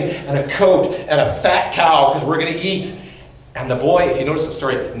a ring and a coat and a fat cow because we're going to eat. And the boy, if you notice the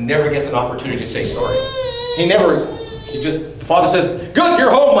story, never gets an opportunity to say sorry. The father says, good,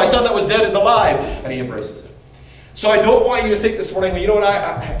 you're home, my son that was dead is alive. And he embraces him. So I don't want you to think this morning, well, you know what,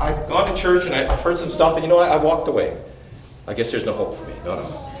 I've gone to church and I've heard some stuff and you know what, I walked away. I guess there's no hope for me.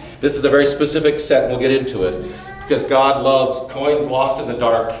 No. This is a very specific set and we'll get into it. Because God loves coins lost in the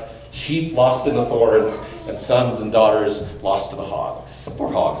dark, sheep lost in the thorns, and sons and daughters lost to the hogs. Some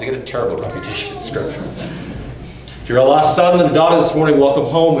poor hogs, they get a terrible reputation in Scripture. If you're a lost son and a daughter this morning, welcome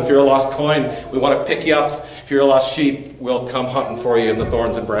home. If you're a lost coin, we want to pick you up. If you're a lost sheep, we'll come hunting for you in the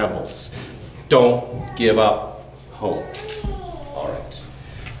thorns and brambles. Don't give up hope. All right.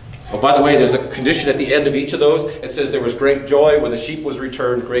 Well, by the way, there's a condition at the end of each of those. It says there was great joy when the sheep was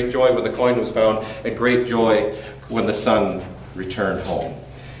returned, great joy when the coin was found, and great joy when the son returned home.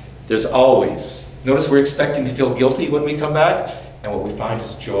 There's always, notice we're expecting to feel guilty when we come back, and what we find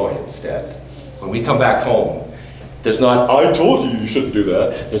is joy instead. When we come back home, there's not, I told you shouldn't do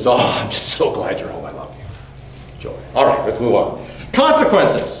that. There's, oh, I'm just so glad you're home, I love you. Joy. All right, let's move on.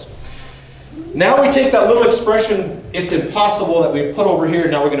 Consequences. Now we take that little expression, it's impossible, that we put over here,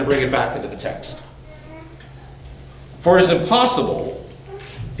 now we're going to bring it back into the text. For it is impossible,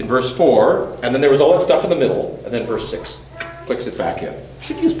 in verse 4, and then there was all that stuff in the middle, and then verse 6 clicks it back in. I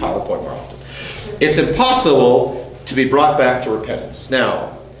should use PowerPoint more often. It's impossible to be brought back to repentance.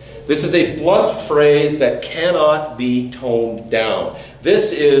 Now, this is a blunt phrase that cannot be toned down.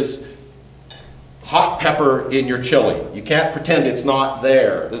 This is hot pepper in your chili. You can't pretend it's not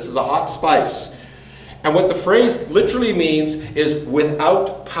there. This is a hot spice. And what the phrase literally means is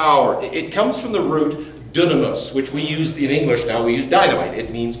without power. It comes from the root dunamis, which we use in English now. We use dynamite.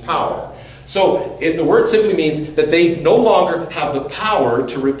 It means power. So the word simply means that they no longer have the power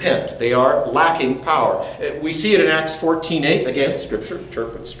to repent. They are lacking power. We see it in Acts 14:8. Again, Scripture,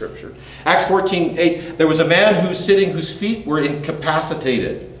 interpret Scripture. Acts 14:8, there was a man who's sitting whose feet were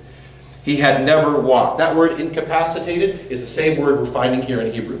incapacitated. He had never walked. That word incapacitated is the same word we're finding here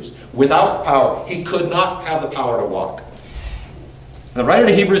in Hebrews. Without power. He could not have the power to walk. The writer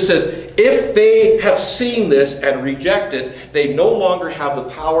to Hebrews says, if they have seen this and rejected, they no longer have the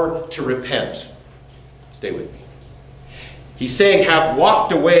power to repent. Stay with me. He's saying, have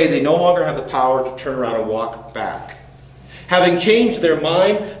walked away, they no longer have the power to turn around and walk back. Having changed their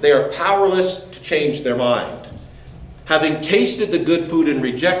mind, they are powerless to change their mind. Having tasted the good food and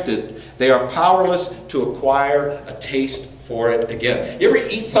rejected, they are powerless to acquire a taste for it again. You ever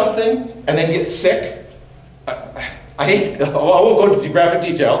eat something and then get sick? I won't go into graphic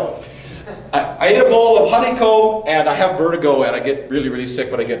detail. I ate a bowl of honeycomb and I have vertigo and I get really, really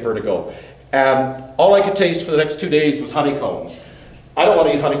sick when I get vertigo. And all I could taste for the next 2 days was honeycomb. I don't want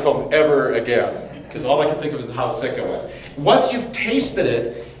to eat honeycomb ever again because all I could think of is how sick I was. Once you've tasted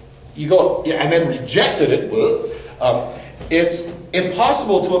it, you go, yeah, and then rejected it, it's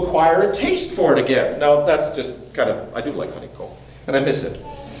impossible to acquire a taste for it again. Now that's just kind of, I do like honeycomb and I miss it.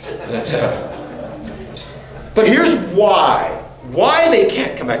 But here's why they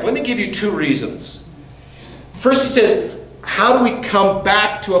can't come back. Let me give you 2 reasons. First, he says, how do we come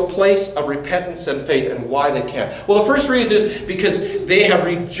back to a place of repentance and faith, and why they can't? Well, the first reason is because they have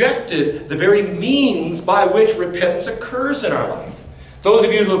rejected the very means by which repentance occurs in our life. Those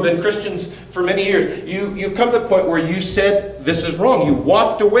of you who have been Christians for many years, you've come to the point where you said, this is wrong. You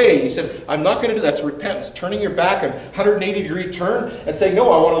walked away. You said, I'm not going to do that. That's repentance. Turning your back, a 180-degree turn, and saying,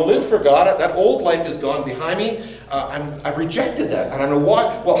 no, I want to live for God. That old life is gone behind me. I've rejected that. And I'm going to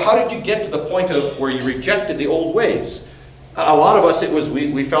walk. Well, how did you get to the point of where you rejected the old ways? A lot of us, it was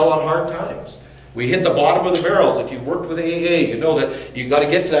we fell on hard times. We hit the bottom of the barrels. If you've worked with AA, you know that you've got to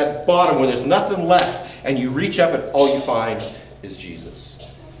get to that bottom where there's nothing left, and you reach up and all you find is Jesus.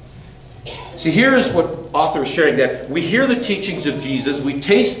 See, here's what author is sharing, that we hear the teachings of Jesus, we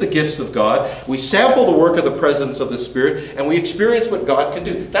taste the gifts of God, we sample the work of the presence of the Spirit, and we experience what God can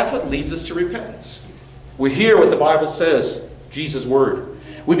do. That's what leads us to repentance. We hear what the Bible says, Jesus' Word.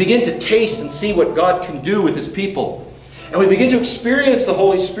 We begin to taste and see what God can do with His people. And we begin to experience the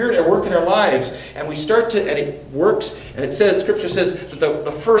Holy Spirit at work in our lives. And we start to, and it works, and it says, Scripture says that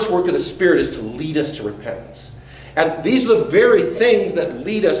the first work of the Spirit is to lead us to repentance. And these are the very things that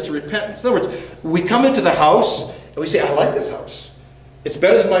lead us to repentance. In other words, we come into the house and we say, I like this house. It's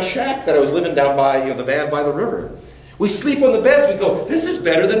better than my shack that I was living down by, the van by the river. We sleep on the beds, we go, this is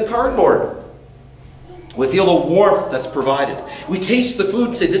better than cardboard. We feel the warmth that's provided. We taste the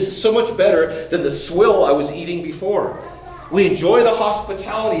food and say, this is so much better than the swill I was eating before. We enjoy the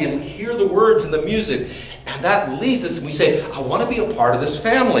hospitality and we hear the words and the music. And that leads us, and we say, I want to be a part of this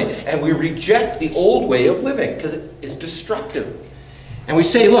family. And we reject the old way of living because it is destructive. And we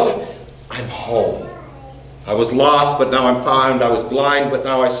say, look, I'm home. I was lost, but now I'm found. I was blind, but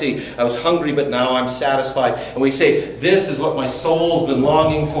now I see. I was hungry, but now I'm satisfied. And we say, this is what my soul's been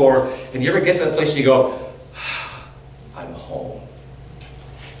longing for. And you ever get to that place and you go, I'm home.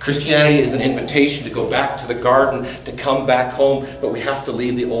 Christianity is an invitation to go back to the garden, to come back home, but we have to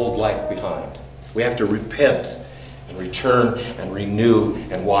leave the old life behind. We have to repent and return and renew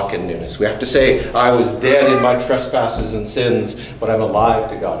and walk in newness. We have to say, I was dead in my trespasses and sins, but I'm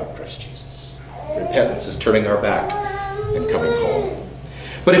alive to God in Christ Jesus. Repentance is turning our back and coming home.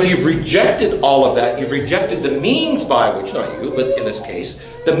 But if you've rejected all of that, you've rejected the means by which, not you, but in this case,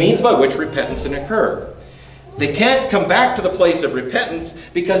 the means by which repentance can occur. They can't come back to the place of repentance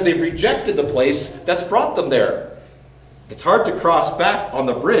because they've rejected the place that's brought them there. It's hard to cross back on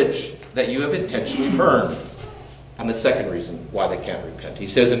the bridge that you have intentionally burned. And the second reason why they can't repent. He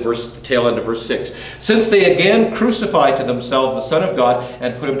says in the tail end of verse 6, since they again crucified to themselves the Son of God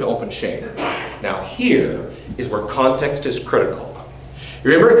and put Him to open shame. Now here is where context is critical.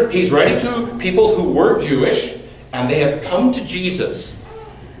 Remember, he's writing to people who were Jewish and they have come to Jesus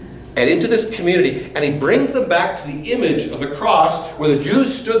and into this community, and he brings them back to the image of the cross where the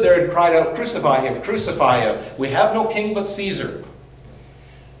Jews stood there and cried out, crucify Him, crucify Him. We have no king but Caesar.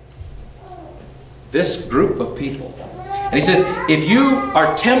 This group of people. And he says, if you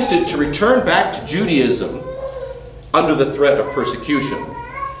are tempted to return back to Judaism under the threat of persecution,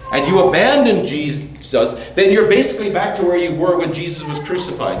 and you abandon Jesus, then you're basically back to where you were when Jesus was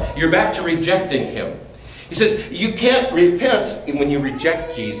crucified. You're back to rejecting Him. He says, you can't repent when you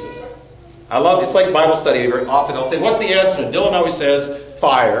reject Jesus. I love, it's like Bible study. Very often I'll say, what's the answer? And Dylan always says,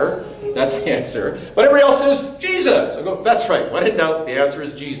 fire. That's the answer. But everybody else says, Jesus. I go, that's right. When in doubt, the answer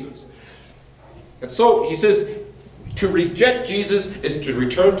is Jesus. And so he says, to reject Jesus is to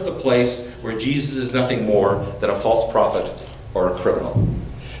return to the place where Jesus is nothing more than a false prophet or a criminal.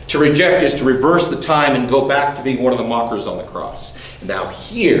 To reject is to reverse the time and go back to being one of the mockers on the cross. And now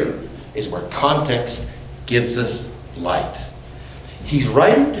here is where context gives us light. He's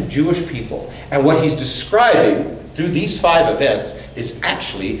writing to Jewish people, and what he's describing through these 5 events is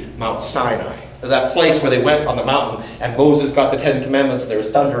actually Mount Sinai. That place where they went on the mountain and Moses got the 10 Commandments and there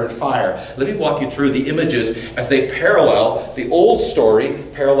was thunder and fire. Let me walk you through the images as they parallel. The old story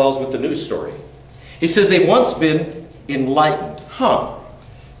parallels with the new story. He says they've once been enlightened.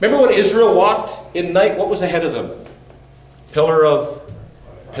 Remember when Israel walked in night? What was ahead of them? Pillar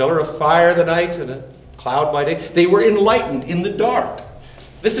of fire the night and a cloud by day. They were enlightened in the dark.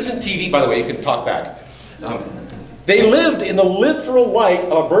 This isn't TV, by the way. You can talk back. They lived in the literal light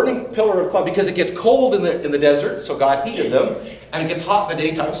of a burning pillar of cloud because it gets cold in the desert, so God heated them, and it gets hot in the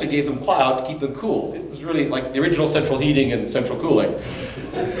daytime, so he gave them cloud to keep them cool. It was really like the original central heating and central cooling.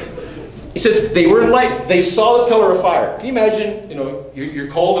 He says they were enlightened. They saw the pillar of fire. Can you imagine, you're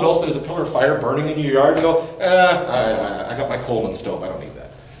cold and also there's a pillar of fire burning in your yard, and you go, I got my Coleman stove, I don't need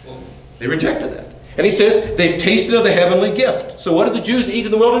that. They rejected that. And he says they've tasted of the heavenly gift. So what did the Jews eat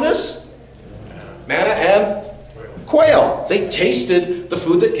in the wilderness? Manna and quail. They tasted the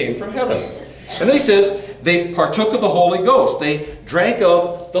food that came from heaven. And then he says they partook of the Holy Ghost. They drank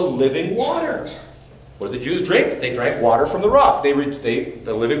of the living water. What did the Jews drink? They drank water from the rock. The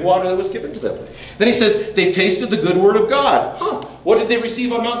living water that was given to them. Then he says they've tasted the good word of God. What did they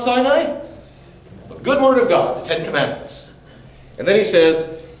receive on Mount Sinai? The good word of God, the 10 Commandments. And then he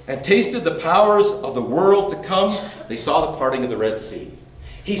says, and tasted the powers of the world to come. They saw the parting of the Red Sea.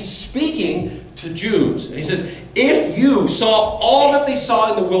 He's speaking to Jews. And he says, if you saw all that they saw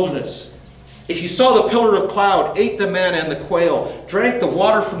in the wilderness, if you saw the pillar of cloud, ate the manna and the quail, drank the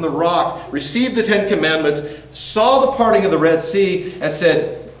water from the rock, received the 10 Commandments, saw the parting of the Red Sea, and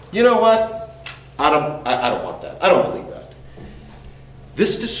said, you know what? I don't want that. I don't believe that.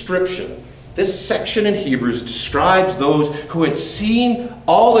 This description, this section in Hebrews describes those who had seen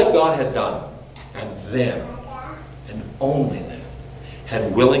all that God had done, and then, and only then,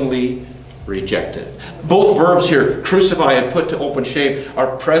 had willingly rejected. Both verbs here, crucify and put to open shame,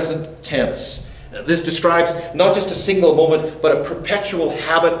 are present tense. This describes not just a single moment, but a perpetual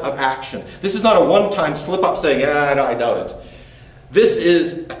habit of action. This is not a one-time slip-up saying, no, I doubt it. This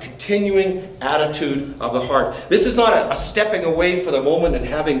is a continuing attitude of the heart. This is not a stepping away for the moment and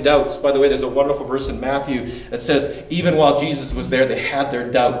having doubts. By the way, there's a wonderful verse in Matthew that says, even while Jesus was there, they had their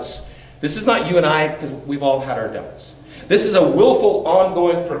doubts. This is not you and I, because we've all had our doubts. This is a willful,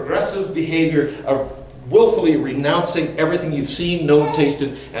 ongoing, progressive behavior of willfully renouncing everything you've seen, known,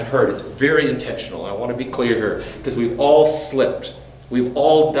 tasted, and heard. It's very intentional. I want to be clear here, because we've all slipped. We've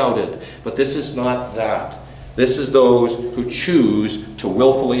all doubted. But this is not that. This is those who choose to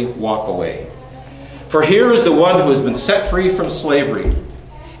willfully walk away. For here is the one who has been set free from slavery.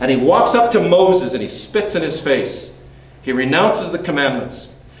 And he walks up to Moses and he spits in his face. He renounces the commandments,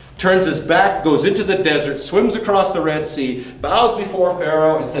 turns his back, goes into the desert, swims across the Red Sea, bows before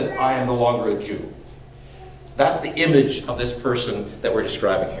Pharaoh and says, I am no longer a Jew. That's the image of this person that we're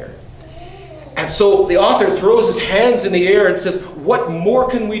describing here. And so the author throws his hands in the air and says, what more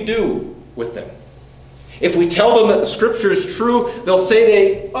can we do with them? If we tell them that the scripture is true, they'll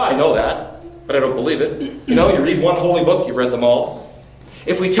say I know that, but I don't believe it. You read one holy book, you've read them all.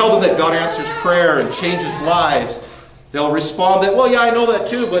 If we tell them that God answers prayer and changes lives, they'll respond that, well, yeah, I know that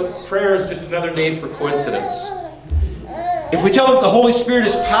too, but prayer is just another name for coincidence. If we tell them the Holy Spirit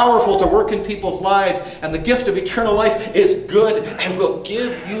is powerful to work in people's lives and the gift of eternal life is good and will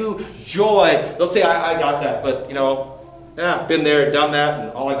give you joy, they'll say, I got that, but, been there, done that,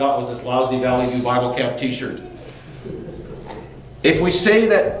 and all I got was this lousy Valley View Bible Camp t-shirt. If we say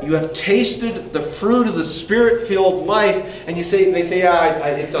that you have tasted the fruit of the Spirit-filled life, and they say,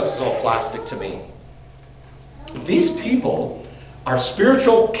 it's just all plastic to me. These people are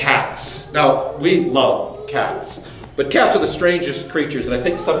spiritual cats. Now, we love cats, but cats are the strangest creatures, and I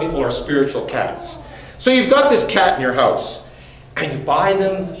think some people are spiritual cats. So you've got this cat in your house, and you buy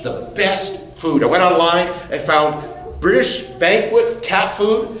them the best food. I went online and found British banquet cat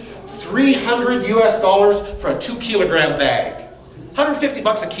food, $300 US for a 2-kilogram bag. 150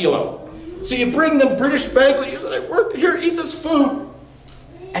 bucks a kilo. So you bring them British banquet, you say, here, eat this food.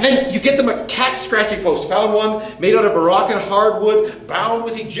 And then you get them a cat scratching post. Found one made out of Moroccan hardwood, bound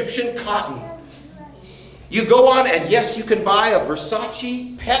with Egyptian cotton. You go on, and yes, you can buy a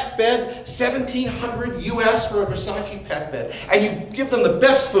Versace pet bed, $1,700 US for a Versace pet bed. And you give them the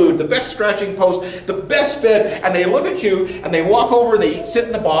best food, the best scratching post, the best bed, and they look at you, and they walk over, and they sit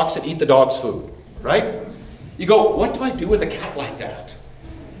in the box and eat the dog's food. right? You go, what do I do with a cat like that?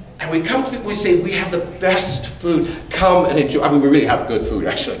 And we come to people, we say, we have the best food. Come and enjoy. I mean, we really have good food,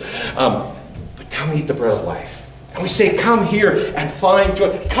 actually. But come eat the bread of life. And we say, come here and find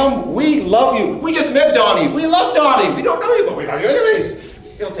joy. Come, we love you. We just met Donnie. We love Donnie. We don't know you, but we love you anyways.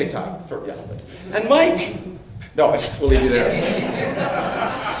 It'll take time. For, yeah, and Mike. No, we'll leave you there.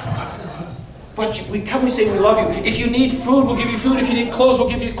 But we come, we say we love you. If you need food, we'll give you food. If you need clothes, we'll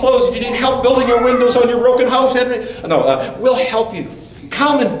give you clothes. If you need help building your windows on your broken house, we'll help you.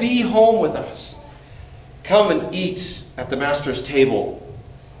 Come and be home with us. Come and eat at the Master's table.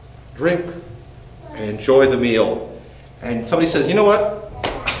 Drink and enjoy the meal. And somebody says, you know what?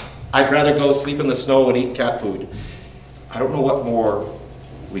 I'd rather go sleep in the snow and eat cat food. I don't know what more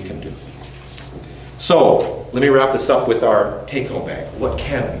we can do. So, let me wrap this up with our take-home bag. What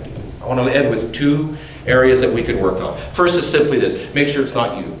can we do? I want to end with 2 areas that we can work on. First is simply this. Make sure it's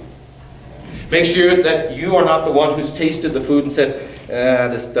not you. Make sure that you are not the one who's tasted the food and said,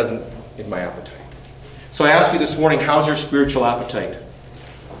 this doesn't hit my appetite. So I ask you this morning, how's your spiritual appetite?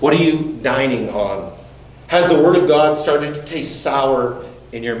 What are you dining on? Has the Word of God started to taste sour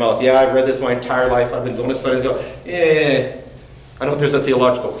in your mouth? Yeah, I've read this my entire life. I've been going to study and go, I know there's a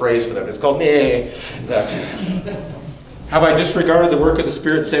theological phrase for that. It's called, that. Have I disregarded the work of the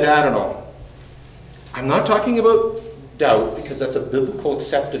Spirit and said, I don't know? I'm not talking about doubt, because that's a biblical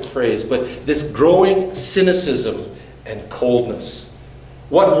accepted phrase, but this growing cynicism and coldness.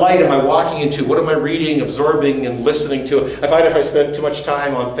 What light am I walking into? What am I reading, absorbing, and listening to? I find if I spend too much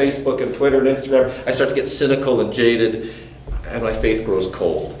time on Facebook and Twitter and Instagram, I start to get cynical and jaded, and my faith grows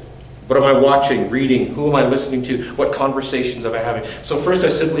cold. What am I watching, reading? Who am I listening to? What conversations am I having? So first I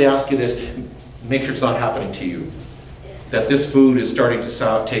simply ask you this, make sure it's not happening to you. That this food is starting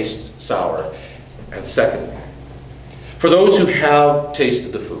to taste sour. And second, for those who have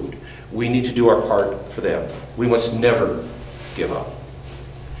tasted the food, we need to do our part for them. We must never give up.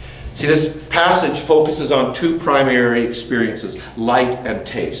 See, this passage focuses on 2 primary experiences, light and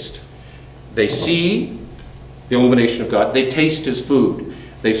taste. They see the illumination of God. They taste His food.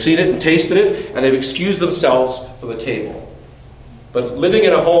 They've seen it and tasted it, and they've excused themselves from the table. But living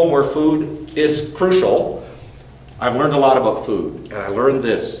in a home where food is crucial, I've learned a lot about food, and I learned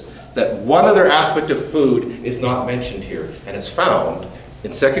this, that one other aspect of food is not mentioned here, and it's found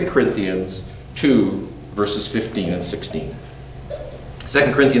in 2 Corinthians 2, verses 15 and 16.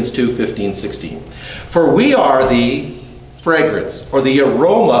 2 Corinthians 2, 15, 16. For we are the fragrance, or the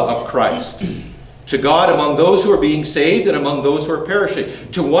aroma of Christ, to God among those who are being saved and among those who are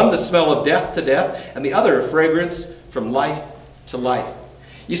perishing. To one the smell of death to death, and the other a fragrance from life to life.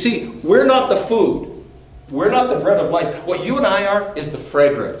 You see, we're not the food. We're not the bread of life. What you and I are is the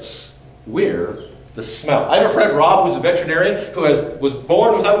fragrance. We're the smell. I have a friend, Rob, who's a veterinarian, who was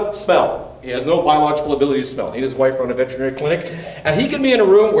born without smell. He has no biological ability to smell. He and his wife run a veterinary clinic. And he can be in a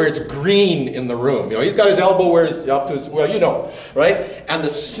room where it's green in the room. You know, he's got his elbow where it's up to his, well, you know, right? And the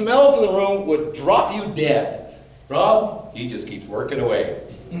smells in the room would drop you dead. Rob, he just keeps working away.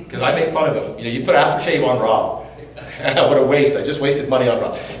 Because I make fun of him. You know, you put aftershave on Rob. What a waste. I just wasted money on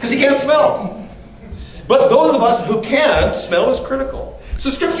Rob. Because he can't smell. But those of us who can, smell is critical. So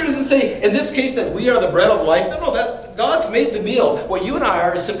Scripture doesn't say, in this case, that we are the bread of life. No, that God's made the meal. What you and I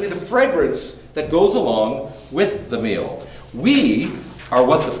are is simply the fragrance that goes along with the meal. We are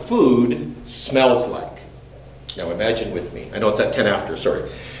what the food smells like. Now imagine with me. I know it's at 10 after,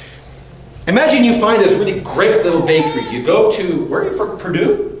 sorry. Imagine you find this really great little bakery. You go to, where are you from,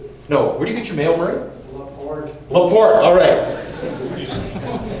 Purdue? No, where do you get your mail, Murray? LaPorte. LaPorte, all right.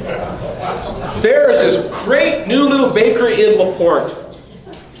 There is this great new little bakery in LaPorte.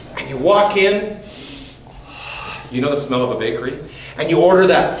 And you walk in, you know the smell of a bakery, and you order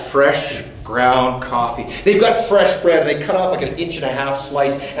that fresh ground coffee. They've got fresh bread, and they cut off like an 1.5-inch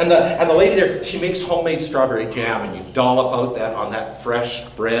slice, and the lady there, she makes homemade strawberry jam, and you dollop out that on that fresh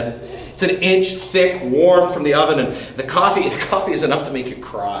bread. It's 1 inch thick, warm from the oven, and the coffee is enough to make you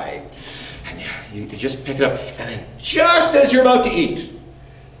cry. And you just pick it up, and then just as you're about to eat,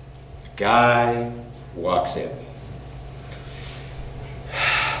 a guy walks in.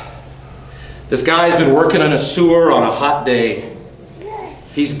 This guy's been working on a sewer on a hot day.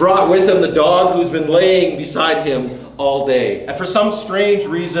 He's brought with him the dog who's been laying beside him all day. And for some strange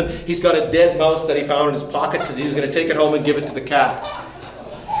reason, he's got a dead mouse that he found in his pocket because he was going to take it home and give it to the cat.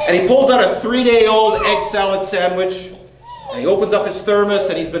 And he pulls out a 3-day-old egg salad sandwich, and he opens up his thermos,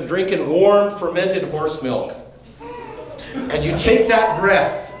 and he's been drinking warm, fermented horse milk. And you take that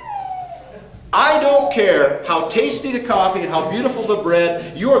breath. I don't care how tasty the coffee and how beautiful the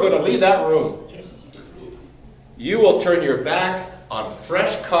bread, you are going to leave that room. You will turn your back on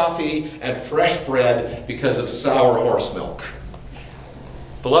fresh coffee and fresh bread because of sour horse milk.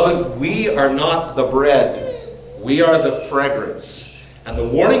 Beloved, we are not the bread. We are the fragrance. And the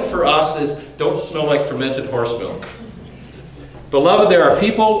warning for us is, don't smell like fermented horse milk. Beloved, there are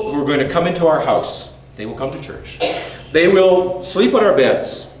people who are going to come into our house. They will come to church. They will sleep on our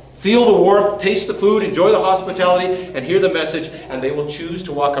beds, feel the warmth, taste the food, enjoy the hospitality, and hear the message, and they will choose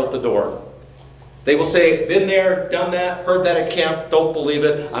to walk out the door. They will say, been there, done that, heard that at camp, don't believe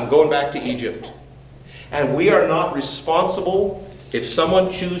it, I'm going back to Egypt. And we are not responsible if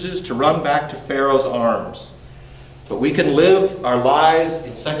someone chooses to run back to Pharaoh's arms. But we can live our lives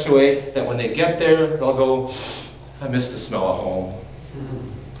in such a way that when they get there, they'll go, I miss the smell of home.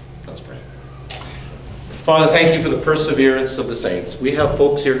 Let's pray. Father, thank you for the perseverance of the saints. We have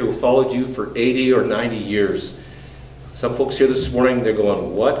folks here who have followed you for 80 or 90 years. Some folks here this morning, they're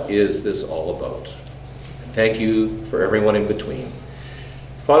going, what is this all about? Thank you for everyone in between.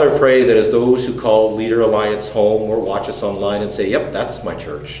 Father, I pray that as those who call Leader Alliance home or watch us online and say, yep, that's my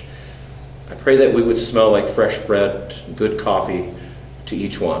church, I pray that we would smell like fresh bread and good coffee to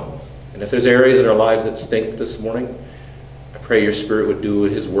each one. And if there's areas in our lives that stink this morning, I pray your Spirit would do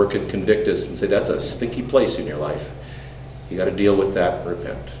his work and convict us and say, that's a stinky place in your life. You got to deal with that and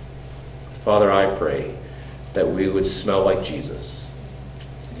repent. Father, I pray that we would smell like Jesus.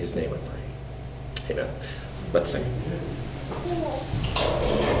 In his name I pray. Amen. Let's sing.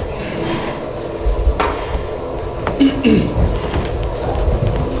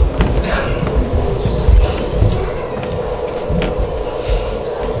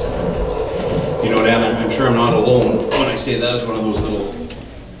 You know, Dan, I'm sure I'm not alone when I say that is one of those little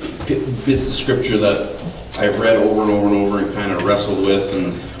bits of scripture that I've read over and over and over and kind of wrestled with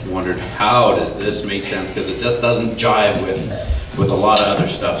and wondered, how does this make sense? Because it just doesn't jive with a lot of other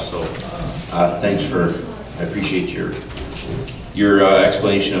stuff. So thanks I appreciate your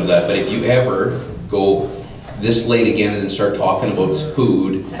explanation of that. But if you ever go this late again and then start talking about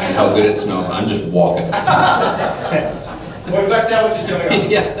food and how good it smells, I'm just walking. Well, we've got sandwiches coming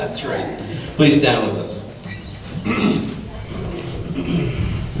up. Yeah, that's right. Please stand with us.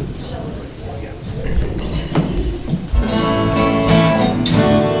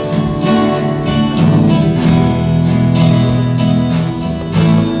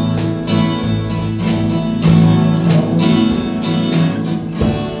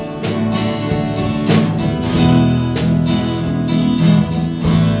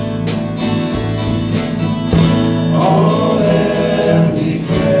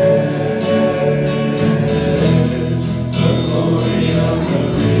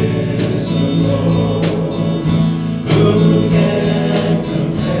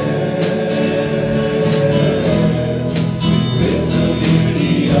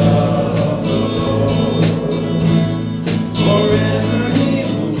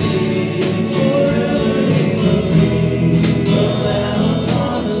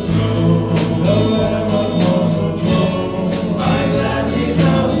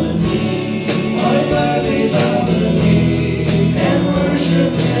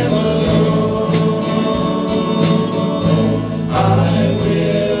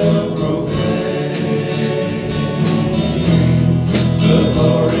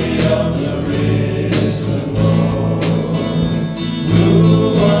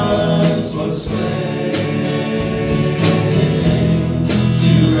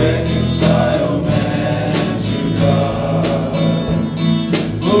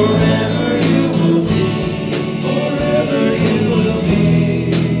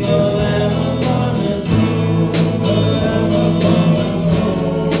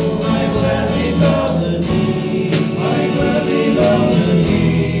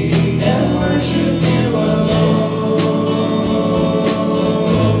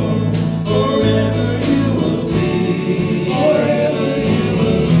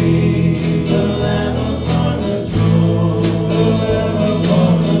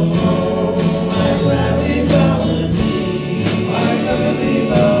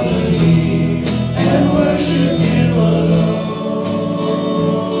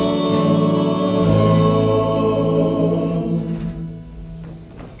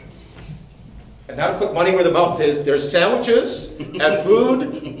 Money where the mouth is. There's sandwiches and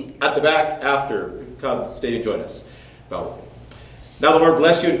food at the back after. Come, stay and join us. Now the Lord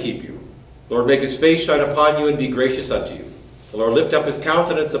bless you and keep you. The Lord make his face shine upon you and be gracious unto you. The Lord lift up his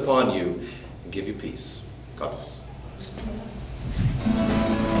countenance upon you and give you peace. God bless.